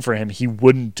better thing for him, he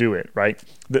wouldn't do it. Right?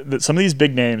 Some of these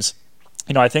big names.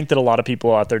 I think that a lot of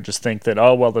people out there just think that,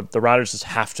 oh, well, the riders just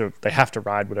have to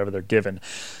ride whatever they're given.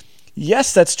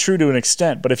 Yes, that's true to an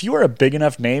extent, but if you are a big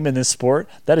enough name in this sport,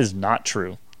 that is not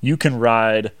true. You can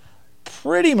ride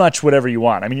pretty much whatever you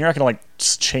want. I mean, you're not going to like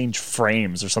change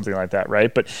frames or something like that,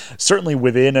 right? But certainly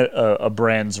within a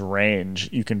brand's range,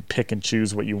 you can pick and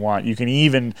choose what you want. You can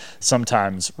even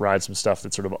sometimes ride some stuff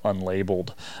that's sort of unlabeled.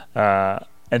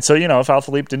 And so, if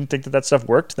Alaphilippe didn't think that stuff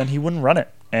worked, then he wouldn't run it.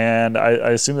 And I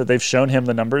assume that they've shown him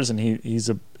the numbers, and he's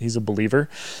a believer,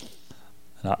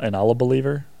 an Allah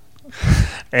believer.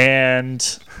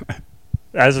 And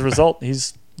as a result,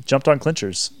 he's jumped on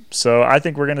clinchers. So I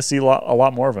think we're going to see a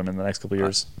lot more of him in the next couple of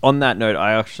years. On that note,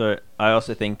 I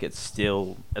also think it's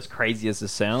still, as crazy as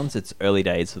this sounds, it's early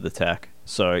days for the tech.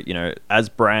 So, as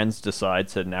brands decide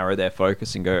to narrow their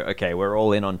focus and go, okay, we're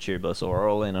all in on tubeless or we're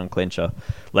all in on clincher,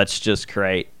 let's just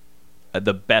create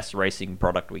the best racing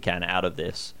product we can out of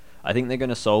this. I think they're going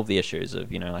to solve the issues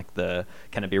of, like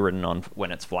can it be ridden on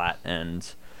when it's flat, and,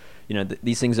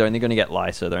 these things are only going to get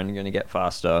lighter, they're only going to get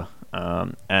faster.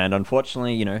 And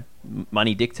unfortunately,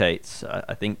 money dictates.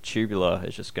 I think Tubular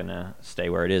is just going to stay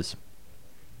where it is.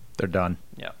 They're done.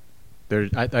 Yeah.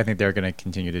 I think they're going to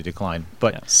continue to decline.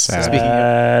 But Yeah. Sad.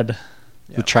 Sad.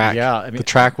 The track. Yeah, I mean- the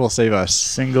track will save us.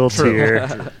 Single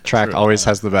tier. Track always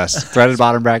has the best. Threaded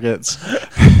bottom brackets.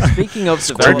 Speaking of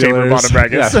Square development, taper bottom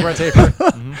brackets. Sprint taper.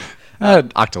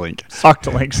 Octolink.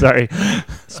 Octolink, sorry.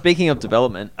 speaking of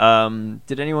development,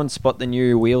 did anyone spot the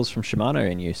new wheels from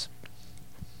Shimano in use?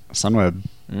 Sunweb.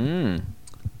 Mm.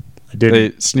 I did.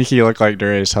 They sneaky look like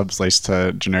Dura-Ace hubs laced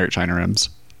to generic China rims.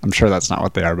 I'm sure that's not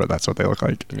what they are, but that's what they look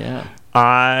like. Yeah.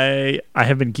 I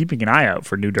have been keeping an eye out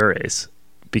for new Dura-Ace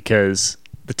because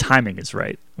the timing is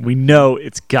right. We know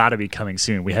it's got to be coming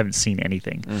soon. We haven't seen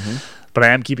anything, but I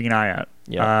am keeping an eye out.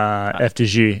 Yeah.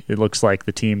 FDG, it looks like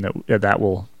the team that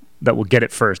will get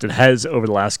it first. It has over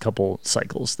the last couple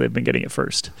cycles. They've been getting it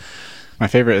first. My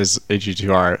favorite is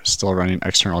AG2R still running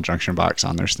external junction box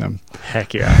on their stem.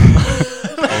 Heck yeah.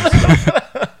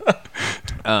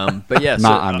 But yeah,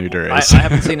 Not on new Dura-Ace. I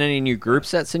haven't seen any new group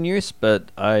sets in use,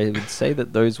 but I would say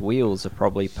that those wheels are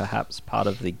probably perhaps part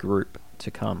of the group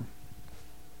to come.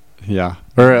 Yeah,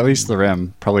 or at least the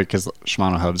rim, probably because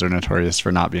Shimano hubs are notorious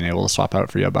for not being able to swap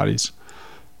out free hub bodies.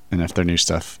 And if their new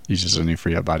stuff uses a new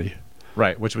free hub body.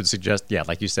 Right, which would suggest, yeah,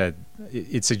 like you said,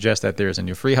 it suggests that there's a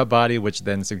new free hub body, which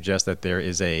then suggests that there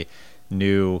is a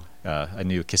new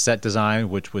cassette design,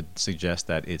 which would suggest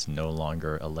that it's no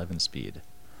longer 11 speed.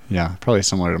 Yeah, probably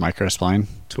similar to micro spline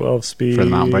 12 speed. for the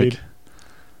mountain bike.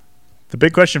 The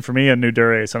big question for me on new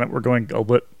Dura-Ace, and we're going a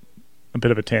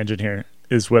bit of a tangent here,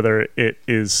 is whether it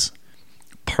is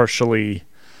partially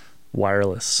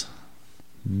wireless.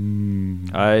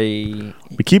 We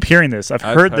keep hearing this. I've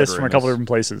heard this from a couple rumors. different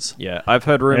places. Yeah, I've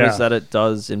heard rumors Yeah. that it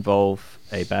does involve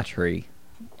a battery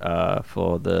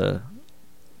for the.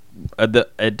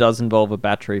 It does involve a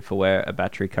battery for where a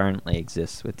battery currently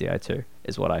exists with Di2,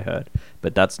 is what I heard.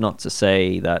 But that's not to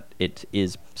say that it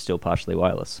is still partially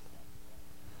wireless.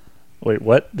 Wait,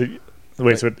 what?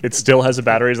 So it still has a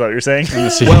battery? Is that what you're saying?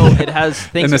 Well, it has.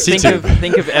 Think In the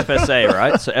of FSA,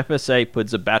 right? So FSA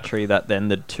puts a battery that then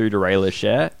the two derailleurs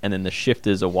share, and then the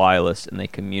shifters are wireless, and they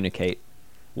communicate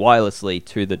wirelessly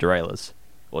to the derailleurs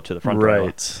or to the front derailleur.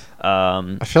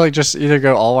 Right. I feel like just either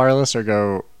go all wireless or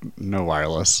go no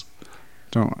wireless.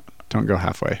 Don't go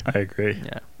halfway. I agree.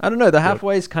 Yeah, I don't know. The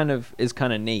halfway is kind of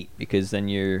neat because then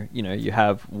you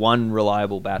have one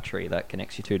reliable battery that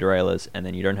connects your two derailleurs, and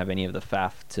then you don't have any of the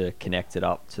faff to connect it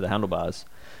up to the handlebars.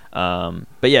 But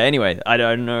yeah, anyway, I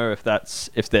don't know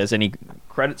if there's any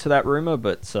credit to that rumor,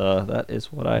 but that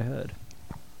is what I heard.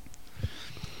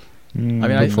 I mean,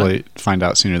 Hopefully find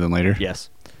out sooner than later. Yes.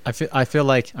 I feel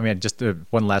like, I mean, just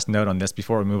one last note on this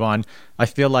before we move on. I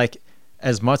feel like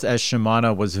as much as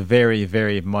Shimano was very,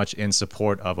 very much in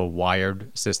support of a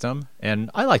wired system,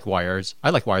 and I like wires. I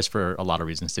like wires for a lot of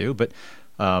reasons too, but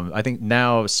I think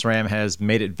now SRAM has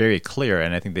made it very clear,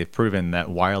 and I think they've proven that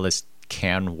wireless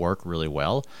can work really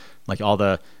well. Like all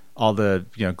the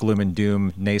gloom and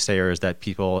doom naysayers that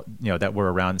people that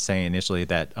were around saying initially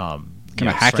that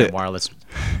Gonna hack SRAM it. wireless,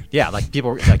 yeah, like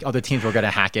people like other teams were going to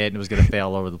hack it and it was going to fail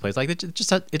all over the place. Like it just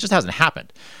hasn't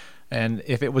happened. And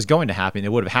if it was going to happen,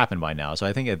 it would have happened by now. So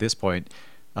I think at this point,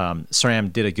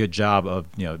 SRAM did a good job of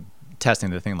testing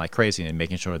the thing like crazy and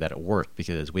making sure that it worked,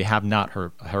 because we have not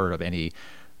heard of any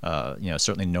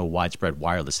certainly no widespread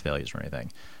wireless failures or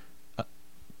anything.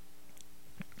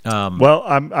 Well,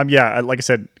 like I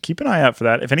said, keep an eye out for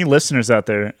that. If any listeners out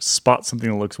there spot something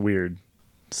that looks weird,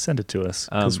 send it to us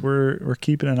because we're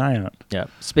keeping an eye out. Yeah.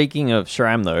 Speaking of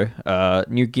SRAM, though,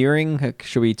 new gearing.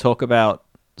 Should we talk about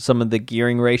some of the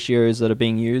gearing ratios that are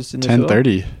being used in the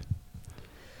 1030.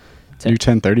 New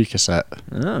 1030 cassette.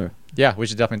 Oh. Yeah, we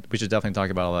should definitely talk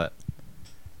about all that.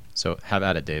 So have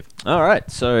at it, Dave. All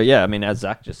right. So yeah, I mean, as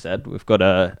Zach just said, we've got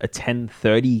a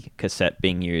 1030 cassette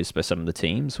being used by some of the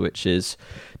teams, which is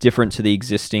different to the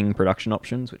existing production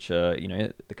options, which are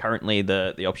currently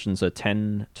the options are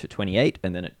 10 to 28,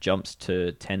 and then it jumps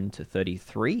to 10 to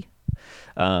 33.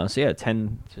 So yeah,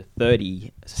 10 to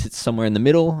 30 sits somewhere in the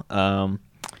middle.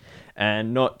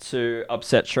 And not to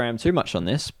upset SRAM too much on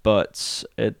this, but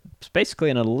it's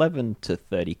basically an 11 to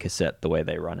 30 cassette the way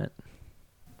they run it.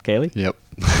 Kaylee? Yep.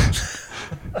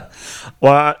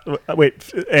 Well,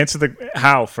 wait. Answer the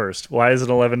how first. Why is it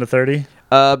 11 to 30?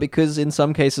 Because in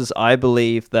some cases, I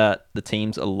believe that the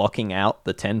teams are locking out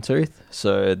the 10 tooth,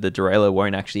 so the derailleur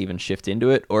won't actually even shift into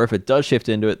it. Or if it does shift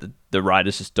into it, the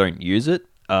riders just don't use it,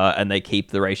 and they keep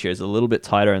the ratios a little bit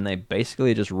tighter, and they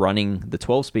basically just running the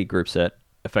 12-speed group set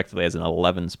effectively as an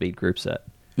 11-speed group set.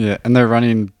 Yeah, and they're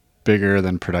running bigger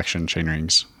than production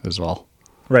chainrings as well.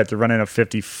 Right. They're running a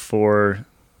 54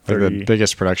 Like 30. the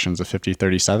biggest production is a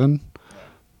 5037.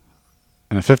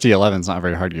 And a 5011 is not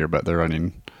very hard gear, but they're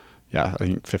running, I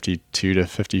think 52 to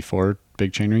 54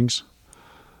 big chain rings.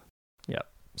 Yeah.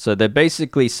 So they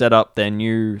basically set up their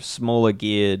new smaller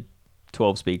geared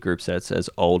 12-speed group sets as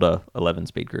older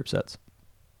 11-speed group sets.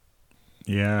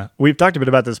 Yeah. We've talked a bit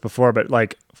about this before, but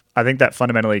like I think that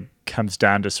fundamentally comes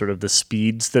down to sort of the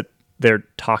speeds that they're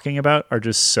talking about are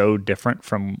just so different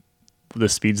from the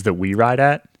speeds that we ride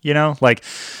at, you know? Like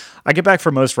I get back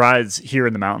from most rides here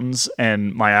in the mountains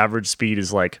and my average speed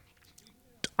is like,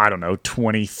 I don't know,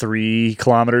 23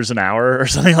 kilometers an hour or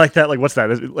something like that. Like what's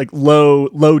that? Like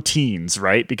low teens,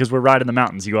 right? Because we're riding the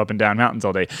mountains. You go up and down mountains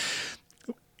all day.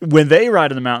 When they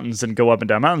ride in the mountains and go up and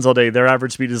down mountains all day, their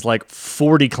average speed is like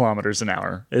 40 kilometers an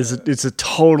hour. It's a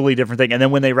totally different thing. And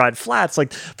then when they ride flats,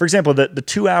 like for example, the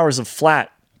 2 hours of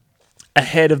flat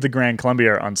ahead of the Grand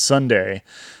Columbia on Sunday,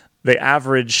 they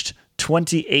averaged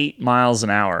 28 miles an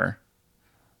hour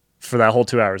for that whole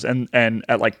 2 hours and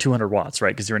at like 200 watts,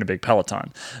 right? Because you're in a big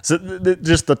peloton. So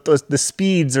the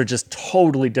speeds are just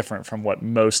totally different from what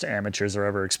most amateurs are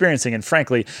ever experiencing. And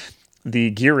frankly,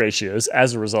 the gear ratios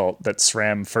as a result that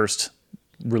SRAM first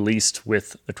released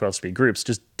with the 12-speed groups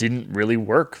just didn't really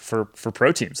work for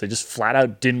pro teams. They just flat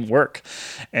out didn't work.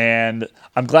 And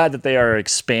I'm glad that they are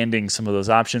expanding some of those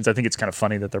options. I think it's kind of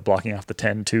funny that they're blocking off the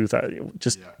 10 tooth.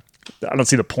 I don't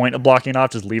see the point of blocking it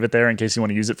off. Just leave it there in case you want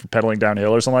to use it for pedaling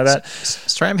downhill or something like that.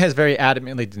 SRAM has very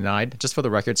adamantly denied, just for the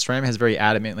record, SRAM has very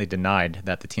adamantly denied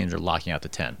that the teams are locking out the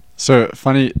 10. So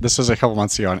funny, this was a couple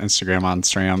months ago on Instagram on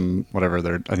SRAM, whatever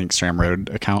their, I think SRAM Road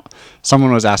account.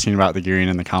 Someone was asking about the gearing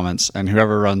in the comments, and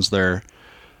whoever runs their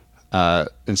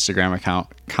Instagram account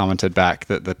commented back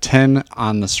that the 10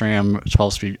 on the SRAM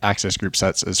 12-speed access group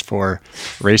sets is for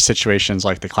race situations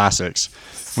like the classics.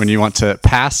 When you want to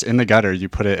pass in the gutter, you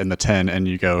put it in the 10 and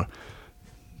you go,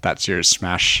 that's your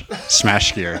smash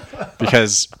gear,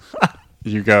 because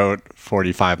you go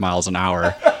 45 miles an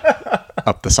hour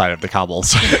up the side of the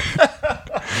cobbles.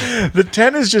 The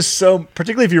 10 is just so,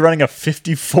 particularly if you're running a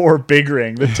 54 big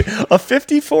ring, a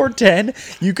 5410,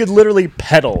 you could literally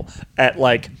pedal at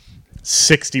like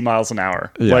 60 miles an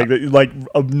hour. Yeah. Like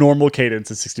a normal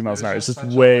cadence is 60 miles an hour. It's just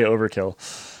way overkill.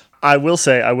 I will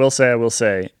say,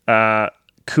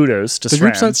 kudos to The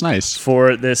group SRAM set's nice.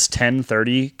 for this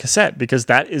 1030 cassette, because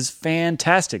that is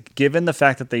fantastic. Given the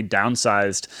fact that they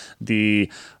downsized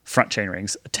the front chain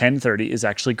rings, 1030 is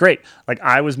actually great. Like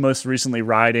I was most recently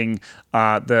riding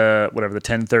the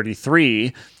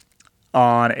 1033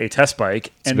 on a test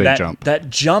bike, a and big that jump. that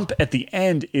jump at the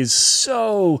end is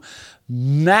so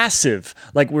massive.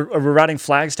 Like we're riding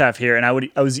Flagstaff here, and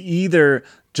I was either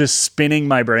just spinning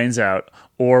my brains out,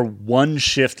 or one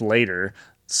shift later,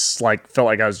 felt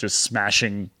like I was just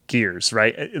smashing gears,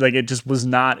 right? Like it just was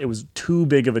not. It was too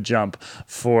big of a jump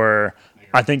for,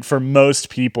 I think, for most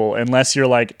people, unless you're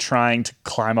like trying to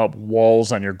climb up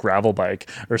walls on your gravel bike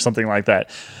or something like that.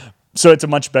 So it's a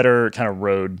much better kind of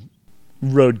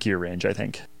road gear range, I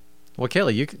think. Well,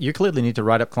 Kaylee, you clearly need to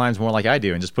ride up climbs more like I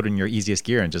do and just put it in your easiest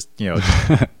gear and just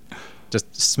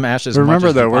just smash as much Remember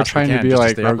as you though, we're possibly trying to can be just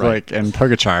like stay upright. Roguelike and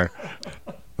Pogachar.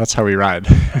 That's how we ride.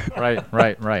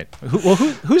 Right.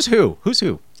 Who's who?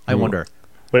 I wonder.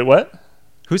 Wait, what?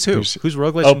 Who's who? Who's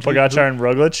Roglic? Oh, and Pogacar and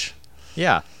Roglic?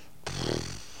 Yeah.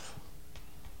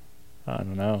 I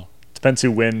don't know. Depends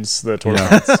who wins the Tour de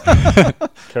Yeah.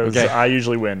 France. Because Okay. I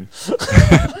usually win.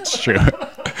 It's true.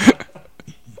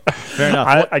 Fair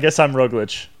enough. I guess I'm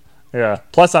Roglic. Yeah.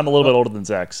 Plus, I'm a little bit older than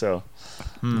Zach, so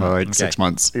Well, like okay. 6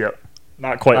 months. yeah,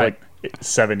 not quite All right. like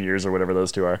 7 years or whatever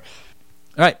those two are.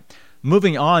 All right.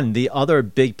 Moving on, the other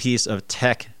big piece of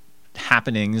tech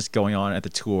happenings going on at the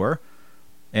tour,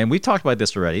 and we talked about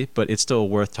this already, but it's still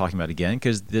worth talking about again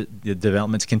because the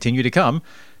developments continue to come.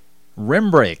 Rim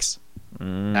brakes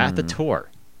at the tour.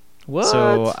 What?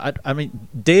 So, I mean,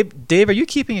 Dave, are you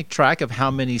keeping track of how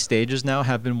many stages now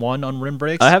have been won on rim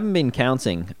brakes? I haven't been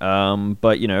counting,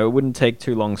 but it wouldn't take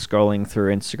too long scrolling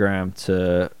through Instagram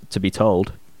to be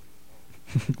told.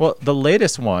 Well, the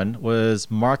latest one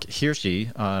was Mark Hirschi.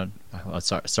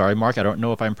 Sorry, Mark. I don't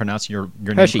know if I'm pronouncing your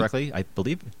name Hirschi. correctly. I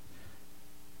believe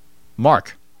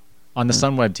Mark on the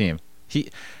Sunweb team.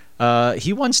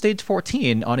 He won stage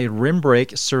 14 on a rim brake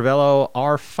Cervelo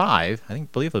R5. I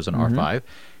believe it was an R5.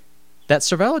 That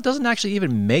Cervelo doesn't actually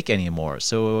even make anymore.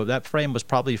 So that frame was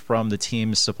probably from the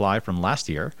team's supply from last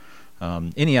year.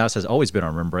 Ineos has always been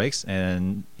on rim brakes,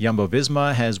 and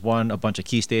Jumbo-Visma has won a bunch of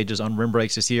key stages on rim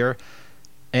brakes this year.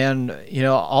 And,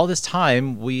 all this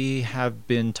time we have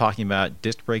been talking about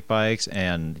disc brake bikes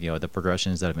and, the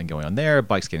progressions that have been going on there,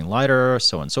 bikes getting lighter,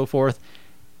 so on and so forth.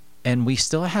 And we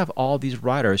still have all these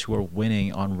riders who are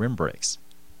winning on rim brakes.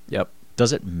 Yep.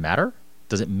 Does it matter?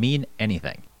 Does it mean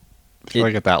anything? I feel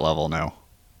like at that level, no.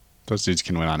 Those dudes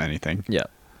can win on anything. Yeah.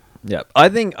 Yeah. I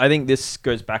think this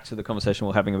goes back to the conversation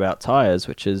we're having about tires,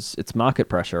 which is it's market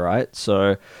pressure, right?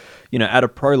 So, at a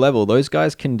pro level, those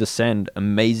guys can descend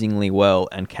amazingly well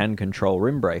and can control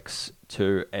rim brakes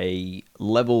to a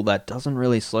level that doesn't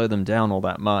really slow them down all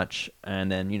that much.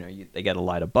 And then, they get a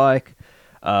lighter bike.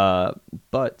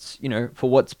 But, for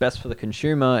what's best for the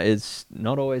consumer is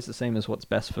not always the same as what's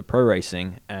best for pro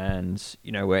racing. And,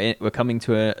 we're coming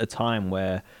to a time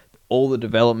where all the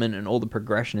development and all the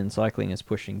progression in cycling is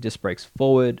pushing disc brakes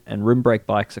forward, and rim brake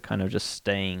bikes are kind of just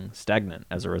staying stagnant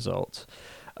as a result.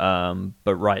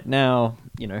 But right now,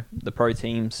 the pro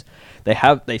teams,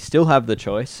 they still have the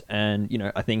choice.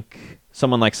 And, I think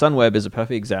someone like Sunweb is a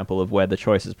perfect example of where the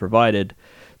choice is provided.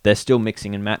 They're still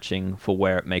mixing and matching for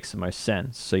where it makes the most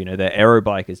sense. So, their aero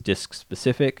bike is disc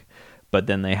specific, but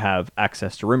then they have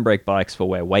access to rim brake bikes for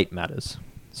where weight matters.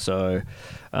 So,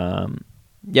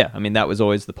 that was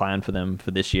always the plan for them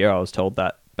for this year. I was told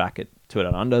that back at Tour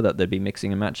Down Under that they'd be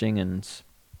mixing and matching, and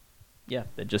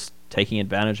they're just taking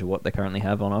advantage of what they currently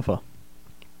have on offer.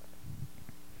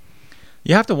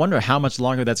 You have to wonder how much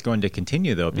longer that's going to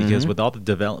continue, though, because with all the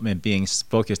development being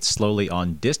focused slowly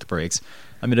on disc brakes,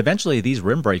 eventually these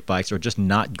rim brake bikes are just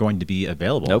not going to be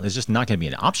available. Nope. It's just not going to be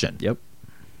an option. Yep.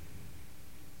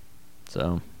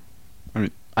 So,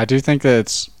 I do think that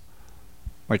it's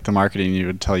like the marketing you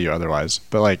would tell you otherwise,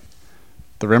 but like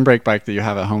the rim brake bike that you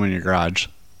have at home in your garage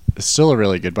is still a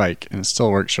really good bike and it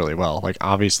still works really well. Like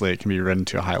obviously it can be ridden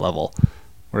to a high level,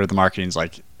 where the marketing's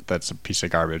like, that's a piece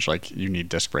of garbage. Like you need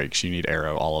disc brakes, you need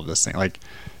aero, all of this thing. Like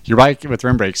your bike with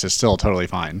rim brakes is still totally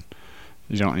fine.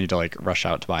 You don't need to like rush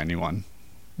out to buy a new one.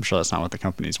 I'm sure that's not what the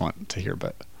companies want to hear,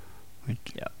 but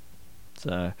yeah.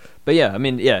 So, but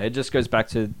it just goes back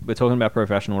to, we're talking about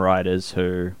professional riders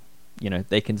who,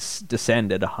 they can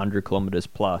descend at 100 kilometers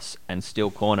plus and still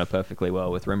corner perfectly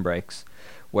well with rim brakes.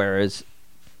 Whereas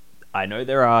I know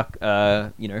there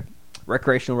are,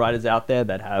 recreational riders out there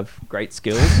that have great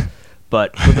skills,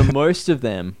 but for the most of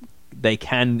them, they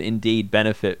can indeed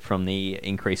benefit from the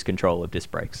increased control of disc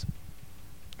brakes.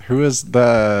 was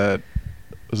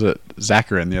it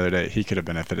Zacharin the other day? He could have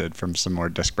benefited from some more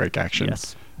disc brake action.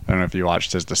 Yes. I don't know if you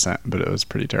watched his descent, but it was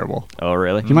pretty terrible. Oh,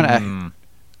 really?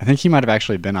 I think he might have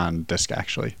actually been on disc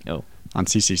actually. Oh. On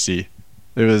CCC.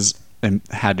 It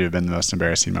had to have been the most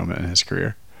embarrassing moment in his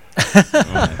career.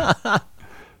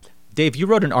 Dave, you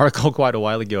wrote an article quite a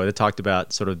while ago that talked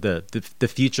about sort of the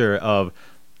future of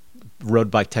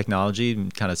road bike technology,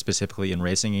 kind of specifically in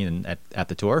racing and at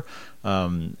the Tour.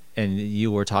 And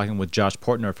you were talking with Josh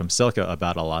Portner from Silca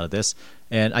about a lot of this.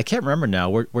 And I can't remember now.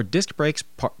 Were disc brakes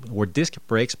part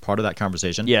of that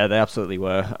conversation? Yeah, they absolutely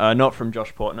were. Not from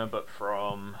Josh Portner, but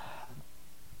from,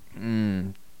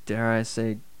 dare I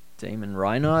say, Damon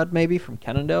Reinhard, maybe from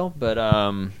Cannondale. But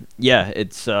it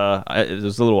was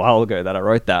a little while ago that I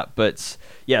wrote that. But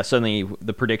yeah, certainly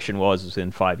the prediction was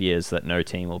within 5 years that no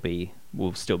team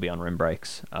will still be on rim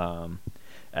brakes.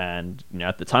 And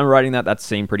at the time of writing that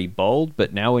seemed pretty bold.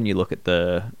 But now when you look at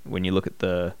the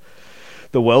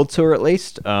World Tour, at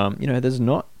least, there's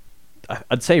not.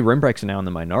 I'd say rim brakes are now in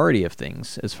the minority of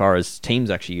things as far as teams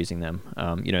actually using them.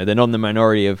 They're not in the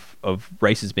minority of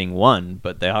races being won,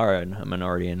 but they are in a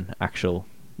minority in actual,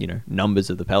 numbers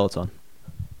of the peloton.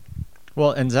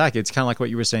 Well, and Zach, it's kind of like what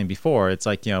you were saying before. It's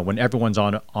like, when everyone's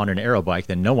on an aero bike,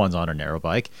 then no one's on an aero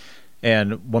bike.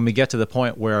 And when we get to the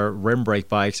point where rim brake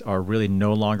bikes are really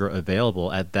no longer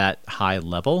available at that high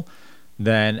level,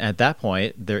 then at that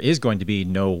point, there is going to be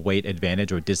no weight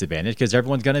advantage or disadvantage because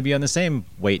everyone's going to be on the same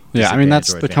weight. Yeah,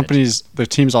 that's the companies, the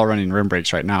teams all running rim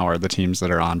brakes right now are the teams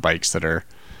that are on bikes that are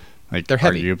like they're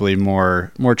heavy. Arguably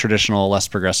more traditional, less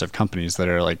progressive companies that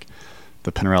are like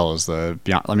the Pinarellos, the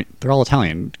Beyond. They're all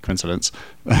Italian, coincidence.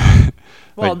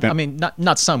 Well,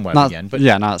 not Sunweb again, but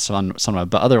yeah, not Sunweb,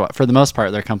 but otherwise, for the most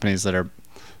part, they're companies that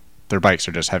their bikes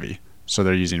are just heavy. So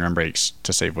they're using rim brakes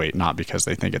to save weight, not because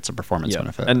they think it's a performance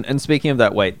benefit. And speaking of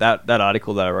that weight, that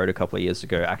article that I wrote a couple of years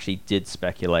ago actually did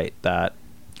speculate that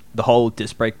the whole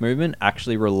disc brake movement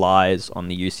actually relies on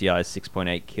the UCI's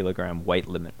 6.8 kilogram weight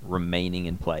limit remaining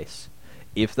in place.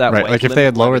 If that weight like if they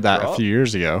had lowered that a few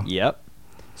years ago. Yep.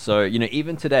 So,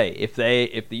 even today, if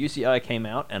the UCI came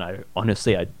out, and I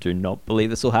do not believe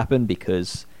this will happen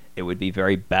because it would be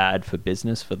very bad for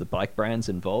business for the bike brands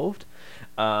involved.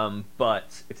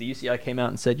 But if the UCI came out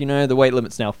and said, the weight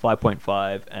limit's now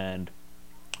 5.5 and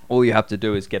all you have to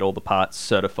do is get all the parts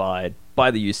certified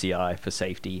by the UCI for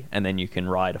safety and then you can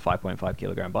ride a 5.5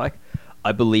 kilogram bike,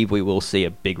 I believe we will see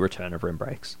a big return of rim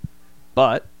brakes.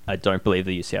 But I don't believe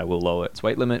the UCI will lower its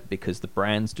weight limit because the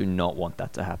brands do not want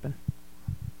that to happen.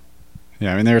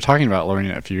 Yeah, I mean, they were talking about lowering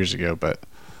it a few years ago, but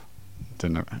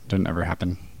didn't ever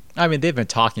happen. I mean, they've been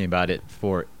talking about it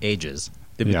for ages.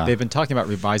 They've been talking about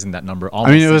revising that number.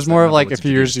 I mean, it was more of like a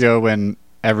few years ago when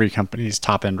every company's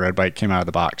top-end road bike came out of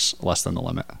the box less than the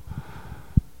limit.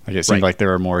 Like it seemed like there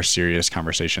were more serious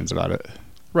conversations about it.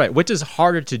 Right, which is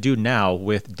harder to do now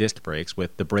with disc brakes,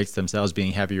 with the brakes themselves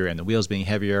being heavier and the wheels being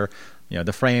heavier.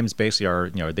 The frames basically are,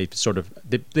 they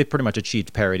pretty much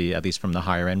achieved parity, at least from the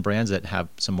higher end brands that have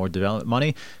some more development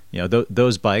money.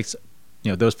 Those bikes,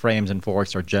 those frames and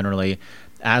forks are generally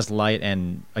as light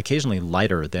and occasionally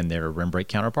lighter than their rim brake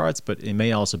counterparts, but it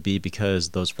may also be because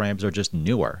those frames are just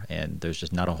newer and there's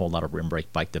just not a whole lot of rim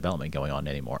brake bike development going on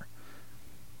anymore.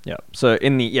 Yeah. So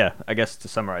I guess to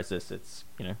summarize this, it's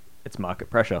it's market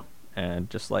pressure, and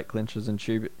just like clinchers and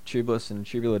tubeless and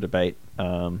tubular debate,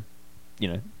 the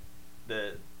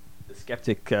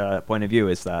skeptic point of view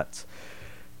is that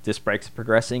disc brakes are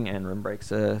progressing and rim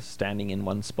brakes are standing in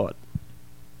one spot.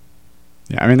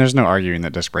 Yeah, I mean, there's no arguing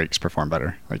that disc brakes perform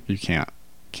better. Like you can't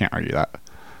argue that.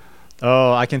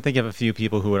 Oh, I can think of a few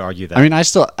people who would argue that. I mean,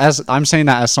 I'm saying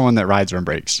that as someone that rides rim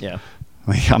brakes. Yeah.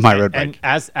 Like on my road bike.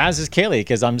 And as is Kaylee,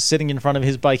 because I'm sitting in front of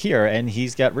his bike here, and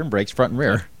he's got rim brakes front and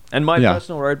rear. And my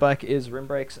personal road bike is rim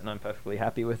brakes, and I'm perfectly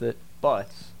happy with it. But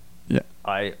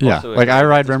I also I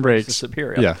ride rim brakes.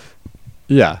 Superior.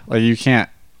 Yeah. Like you can't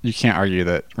argue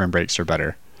that rim brakes are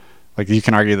better. Like you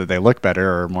can argue that they look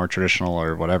better or more traditional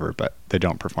or whatever, but they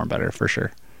don't perform better for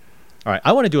sure. All right,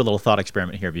 I want to do a little thought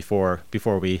experiment here before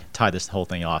we tie this whole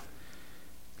thing off.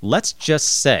 Let's just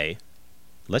say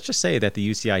that the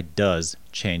UCI does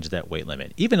change that weight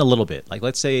limit, even a little bit. Like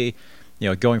let's say,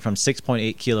 going from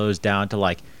 6.8 kilos down to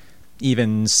like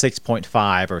even 6.5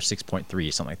 or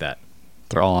 6.3, something like that.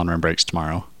 They're all on rim brakes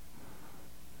tomorrow.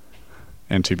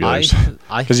 And tubulars.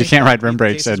 I Because you can't ride rim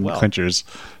brakes and well. clinchers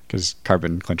because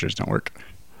carbon clinchers don't work.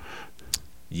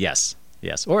 Yes.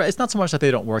 Or it's not so much that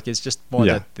they don't work, it's just more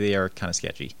that they are kind of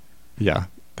sketchy. Yeah,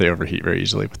 they overheat very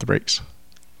easily with the brakes.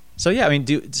 So yeah, I mean,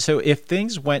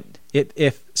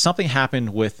 if something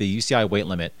happened with the UCI weight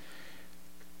limit,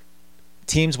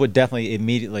 teams would definitely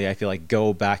immediately, I feel like,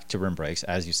 go back to rim brakes,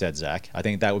 as you said, Zach. I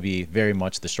think that would be very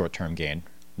much the short-term gain,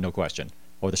 no question,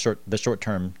 or the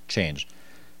short-term change.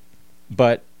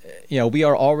 But we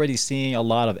are already seeing a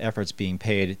lot of efforts being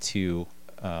paid to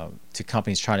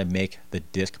companies trying to make the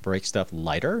disc brake stuff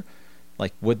lighter.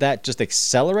 Like, would that just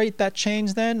accelerate that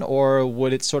change then, or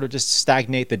would it sort of just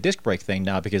stagnate the disc brake thing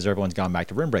now because everyone's gone back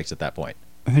to rim brakes at that point?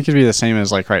 I think it'd be the same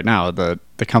as like right now. The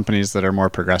companies that are more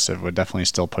progressive would definitely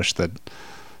still push the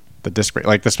disc brake,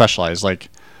 like the Specialized. Like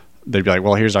they'd be like,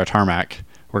 well, here's our tarmac.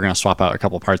 We're gonna swap out a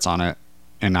couple parts on it,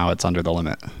 and now it's under the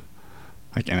limit.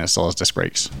 Like, and it still has disc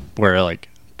brakes. Where like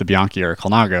the Bianchi or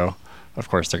Colnago, of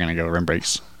course, they're gonna go rim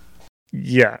brakes.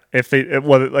 Yeah,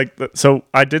 so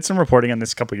I did some reporting on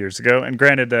this a couple years ago, and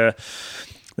granted,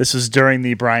 this was during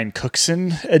the Brian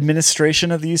Cookson administration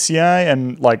of the UCI,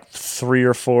 and like 3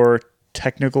 or 4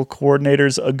 technical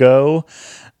coordinators ago,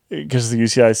 because the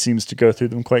UCI seems to go through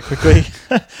them quite quickly.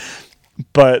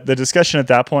 But the discussion at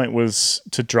that point was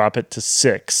to drop it to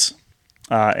 6.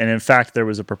 And in fact, there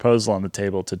was a proposal on the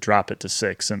table to drop it to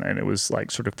 6, and it was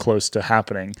like sort of close to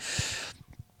happening.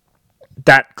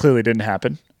 That clearly didn't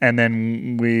happen. And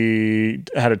then we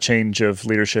had a change of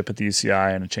leadership at the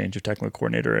UCI and a change of technical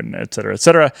coordinator and et cetera, et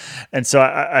cetera. And so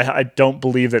I don't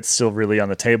believe that's still really on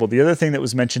the table. The other thing that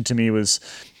was mentioned to me was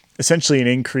essentially an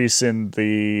increase in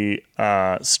the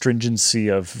stringency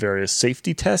of various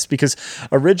safety tests, because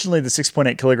originally the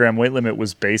 6.8 kilogram weight limit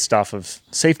was based off of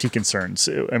safety concerns.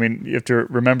 I mean, you have to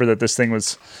remember that this thing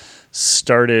was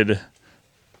started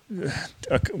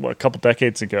a couple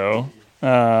decades ago.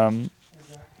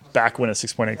 Back when a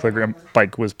 6.8 kilogram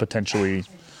bike was potentially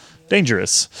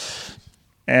dangerous.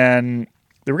 And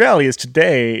the reality is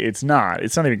today it's not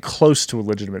even close to a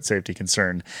legitimate safety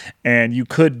concern. And you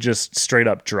could just straight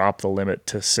up drop the limit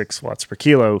to 6 watts per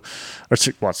kilo, or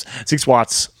 6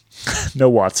 watts, no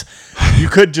watts. You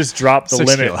could just drop the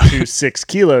limit to 6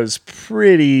 kilos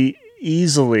pretty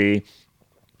easily.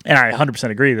 And I 100%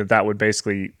 agree that would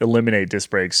basically eliminate disc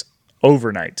brakes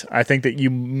overnight. I think that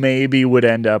you'd maybe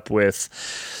end up with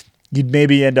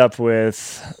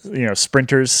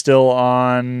sprinters still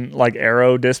on like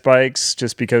aero disc bikes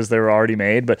just because they were already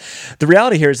made. But the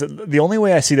reality here is that the only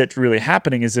way I see that really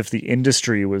happening is if the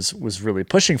industry was really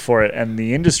pushing for it, and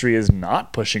the industry is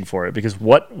not pushing for it, because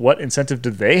what incentive do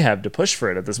they have to push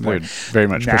for it at this point? They would very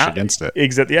much push against it.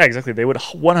 Exactly. They would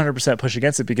 100% push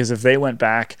against it, because if they went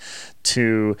back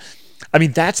to, I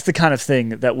mean, that's the kind of thing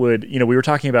that would, we were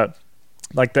talking about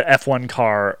like the F1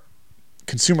 car,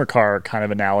 consumer car kind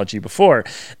of analogy before,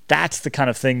 that's the kind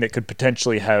of thing that could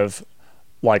potentially have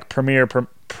like premier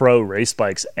pro race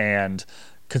bikes and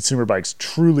consumer bikes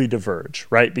truly diverge,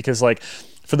 right? Because like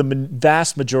for the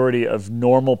vast majority of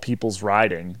normal people's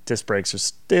riding, disc brakes are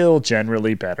still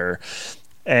generally better.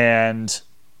 And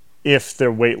if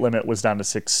their weight limit was down to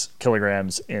 6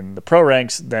 kilograms in the pro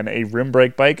ranks, then a rim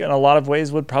brake bike in a lot of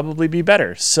ways would probably be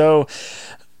better. So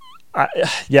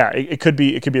it could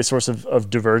be a source of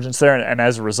divergence there, and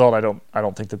as a result, I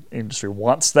don't think the industry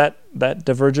wants that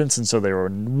divergence, and so they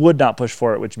would not push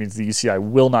for it, which means the UCI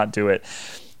will not do it.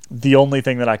 The only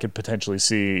thing that I could potentially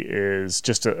see is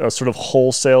just a sort of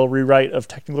wholesale rewrite of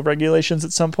technical regulations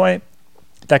at some point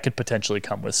that could potentially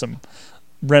come with some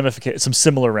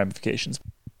similar ramifications.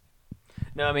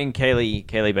 No, I mean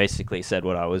Kaylee basically said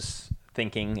what I was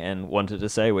thinking and wanted to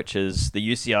say, which is the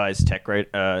UCI's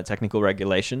technical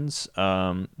regulations,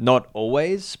 not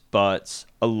always, but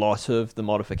a lot of the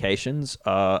modifications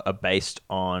are based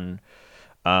on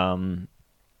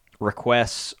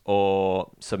requests or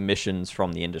submissions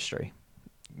from the industry.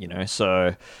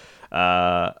 So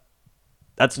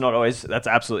that's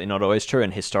absolutely not always true,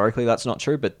 and historically that's not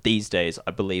true, but these days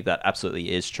I believe that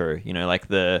absolutely is true. Like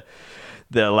the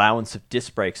allowance of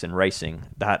disc brakes in racing,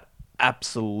 that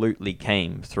absolutely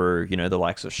came through, the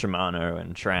likes of Shimano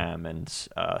and SRAM and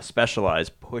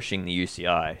Specialized pushing the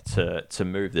UCI to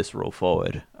move this rule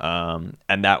forward.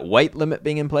 And that weight limit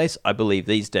being in place, I believe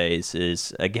these days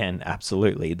is, again,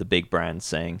 absolutely the big brands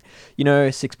saying,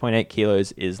 6.8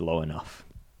 kilos is low enough.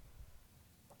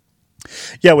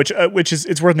 Yeah, which is,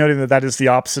 it's worth noting that is the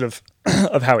opposite of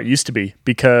of how it used to be,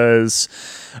 because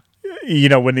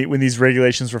when these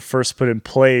regulations were first put in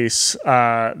place,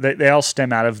 they all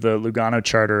stem out of the Lugano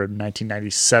Charter in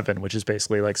 1997, which is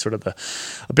basically like sort of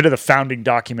a bit of the founding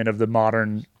document of the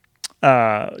modern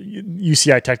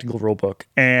UCI technical rulebook,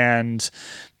 and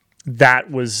that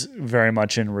was very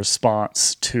much in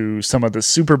response to some of the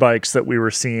super bikes that we were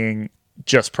seeing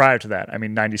just prior to that. I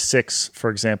mean, 96, for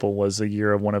example, was a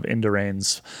year of one of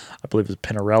Indurain's, I believe it was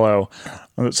Pinarello,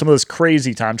 some of those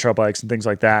crazy time trial bikes and things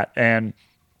like that. And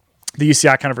the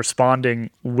UCI kind of responding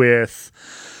with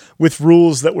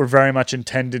rules that were very much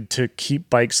intended to keep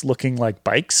bikes looking like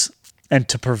bikes and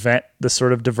to prevent the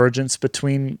sort of divergence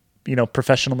between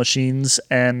professional machines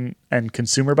and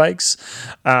consumer bikes,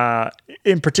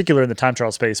 in particular in the time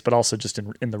trial space, but also just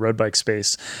in the road bike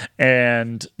space.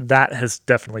 And that has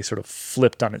definitely sort of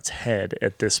flipped on its head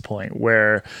at this point,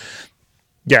 where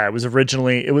it was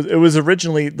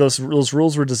originally those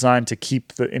rules were designed to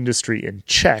keep the industry in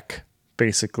check,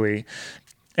 basically,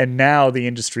 and now the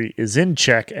industry is in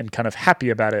check and kind of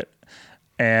happy about it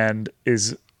and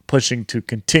is pushing to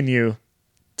continue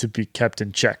to be kept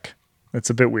in check. It's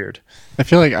a bit weird. I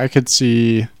feel like I could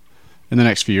see in the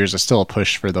next few years there's still a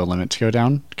push for the limit to go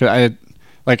down. Say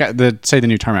the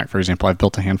new Tarmac, for example, I've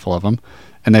built a handful of them,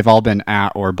 and they've all been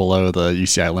at or below the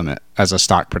UCI limit as a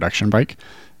stock production bike.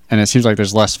 And it seems like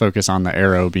there's less focus on the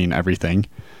aero being everything,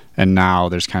 and now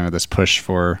there's kind of this push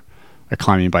for a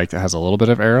climbing bike that has a little bit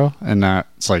of aero, and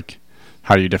that's like,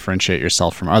 how do you differentiate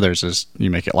yourself from others is you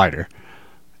make it lighter.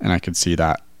 And I could see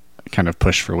that kind of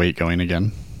push for weight going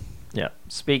again. Yeah.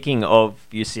 Speaking of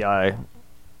UCI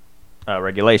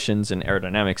regulations and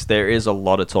aerodynamics, there is a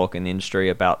lot of talk in the industry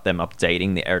about them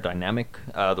updating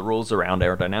the rules around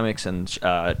aerodynamics and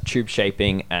tube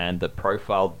shaping and the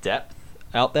profile depth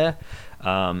out there.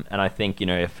 And I think,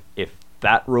 if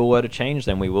that rule were to change,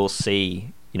 then we will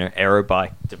see, aero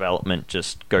bike development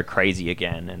just go crazy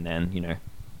again. And then,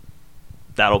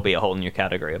 that'll be a whole new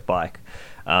category of bike.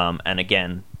 And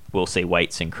again, we'll see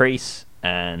weights increase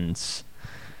and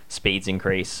speeds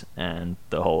increase, and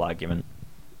the whole argument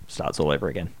starts all over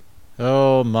again.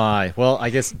 Oh my. Well, I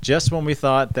guess just when we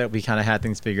thought that we kind of had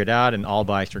things figured out and all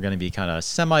bikes were going to be kind of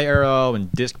semi-aero and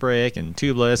disc brake and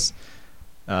tubeless,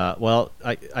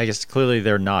 I guess clearly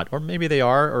they're not. Or maybe they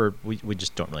are, or we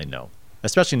just don't really know.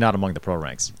 Especially not among the pro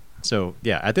ranks. So,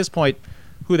 yeah, at this point,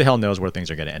 who the hell knows where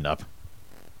things are going to end up?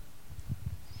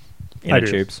 In the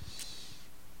tubes.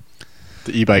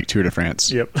 The e-bike Tour de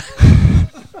France. Yep.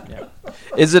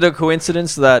 Is it a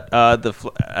coincidence that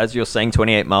as you're saying,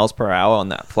 28 miles per hour on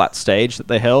that flat stage that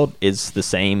they held is the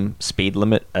same speed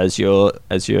limit as your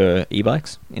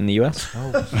e-bikes in the US?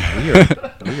 Oh,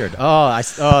 weird. Oh,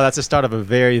 that's the start of a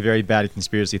very, very bad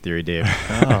conspiracy theory, Dave.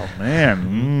 Oh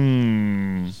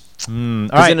man.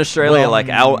 Because in Australia,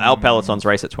 our pelotons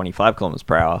race at 25 kilometers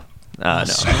per hour. No,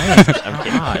 I'm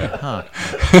kidding.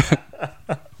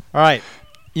 All right.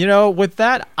 With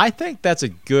that, I think that's a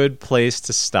good place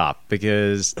to stop,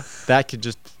 because that could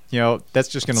just that's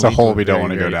just going to It's a lead hole to a we don't very,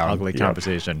 wanna go very down. ugly Yep.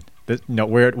 conversation. No,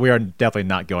 we are definitely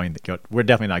not going. We're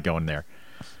definitely not going there.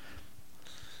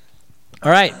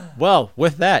 All right. Well,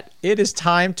 with that, it is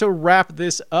time to wrap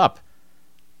this up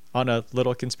on a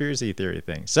little conspiracy theory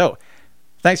thing. So,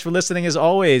 thanks for listening. As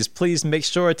always, please make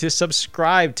sure to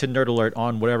subscribe to Nerd Alert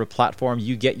on whatever platform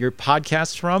you get your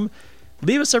podcasts from.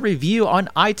 Leave us a review on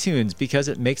iTunes because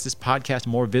it makes this podcast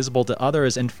more visible to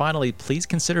others. And finally, please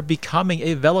consider becoming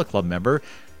a Velo Club member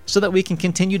so that we can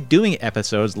continue doing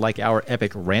episodes like our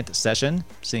epic rant session,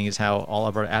 seeing as how all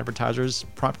of our advertisers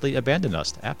promptly abandoned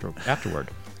us afterward.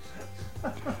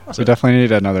 We definitely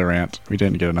need another rant. We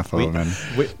didn't get enough of them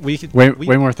in. We could, Way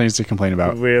more things to complain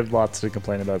about. We have lots to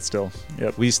complain about still.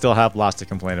 Yep. We still have lots to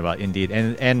complain about, indeed.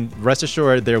 And rest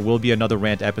assured, there will be another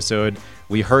rant episode.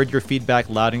 We heard your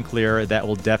feedback loud and clear. That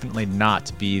will definitely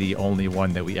not be the only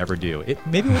one that we ever do.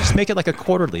 Maybe we'll just make it like a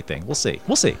quarterly thing. We'll see.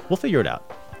 We'll figure it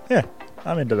out. Yeah,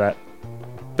 I'm into that.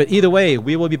 But either way,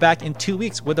 we will be back in 2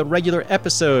 weeks with a regular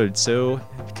episode. So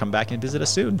come back and visit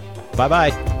us soon. Bye-bye.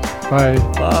 Bye.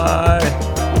 Bye.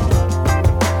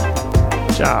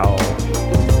 Ciao.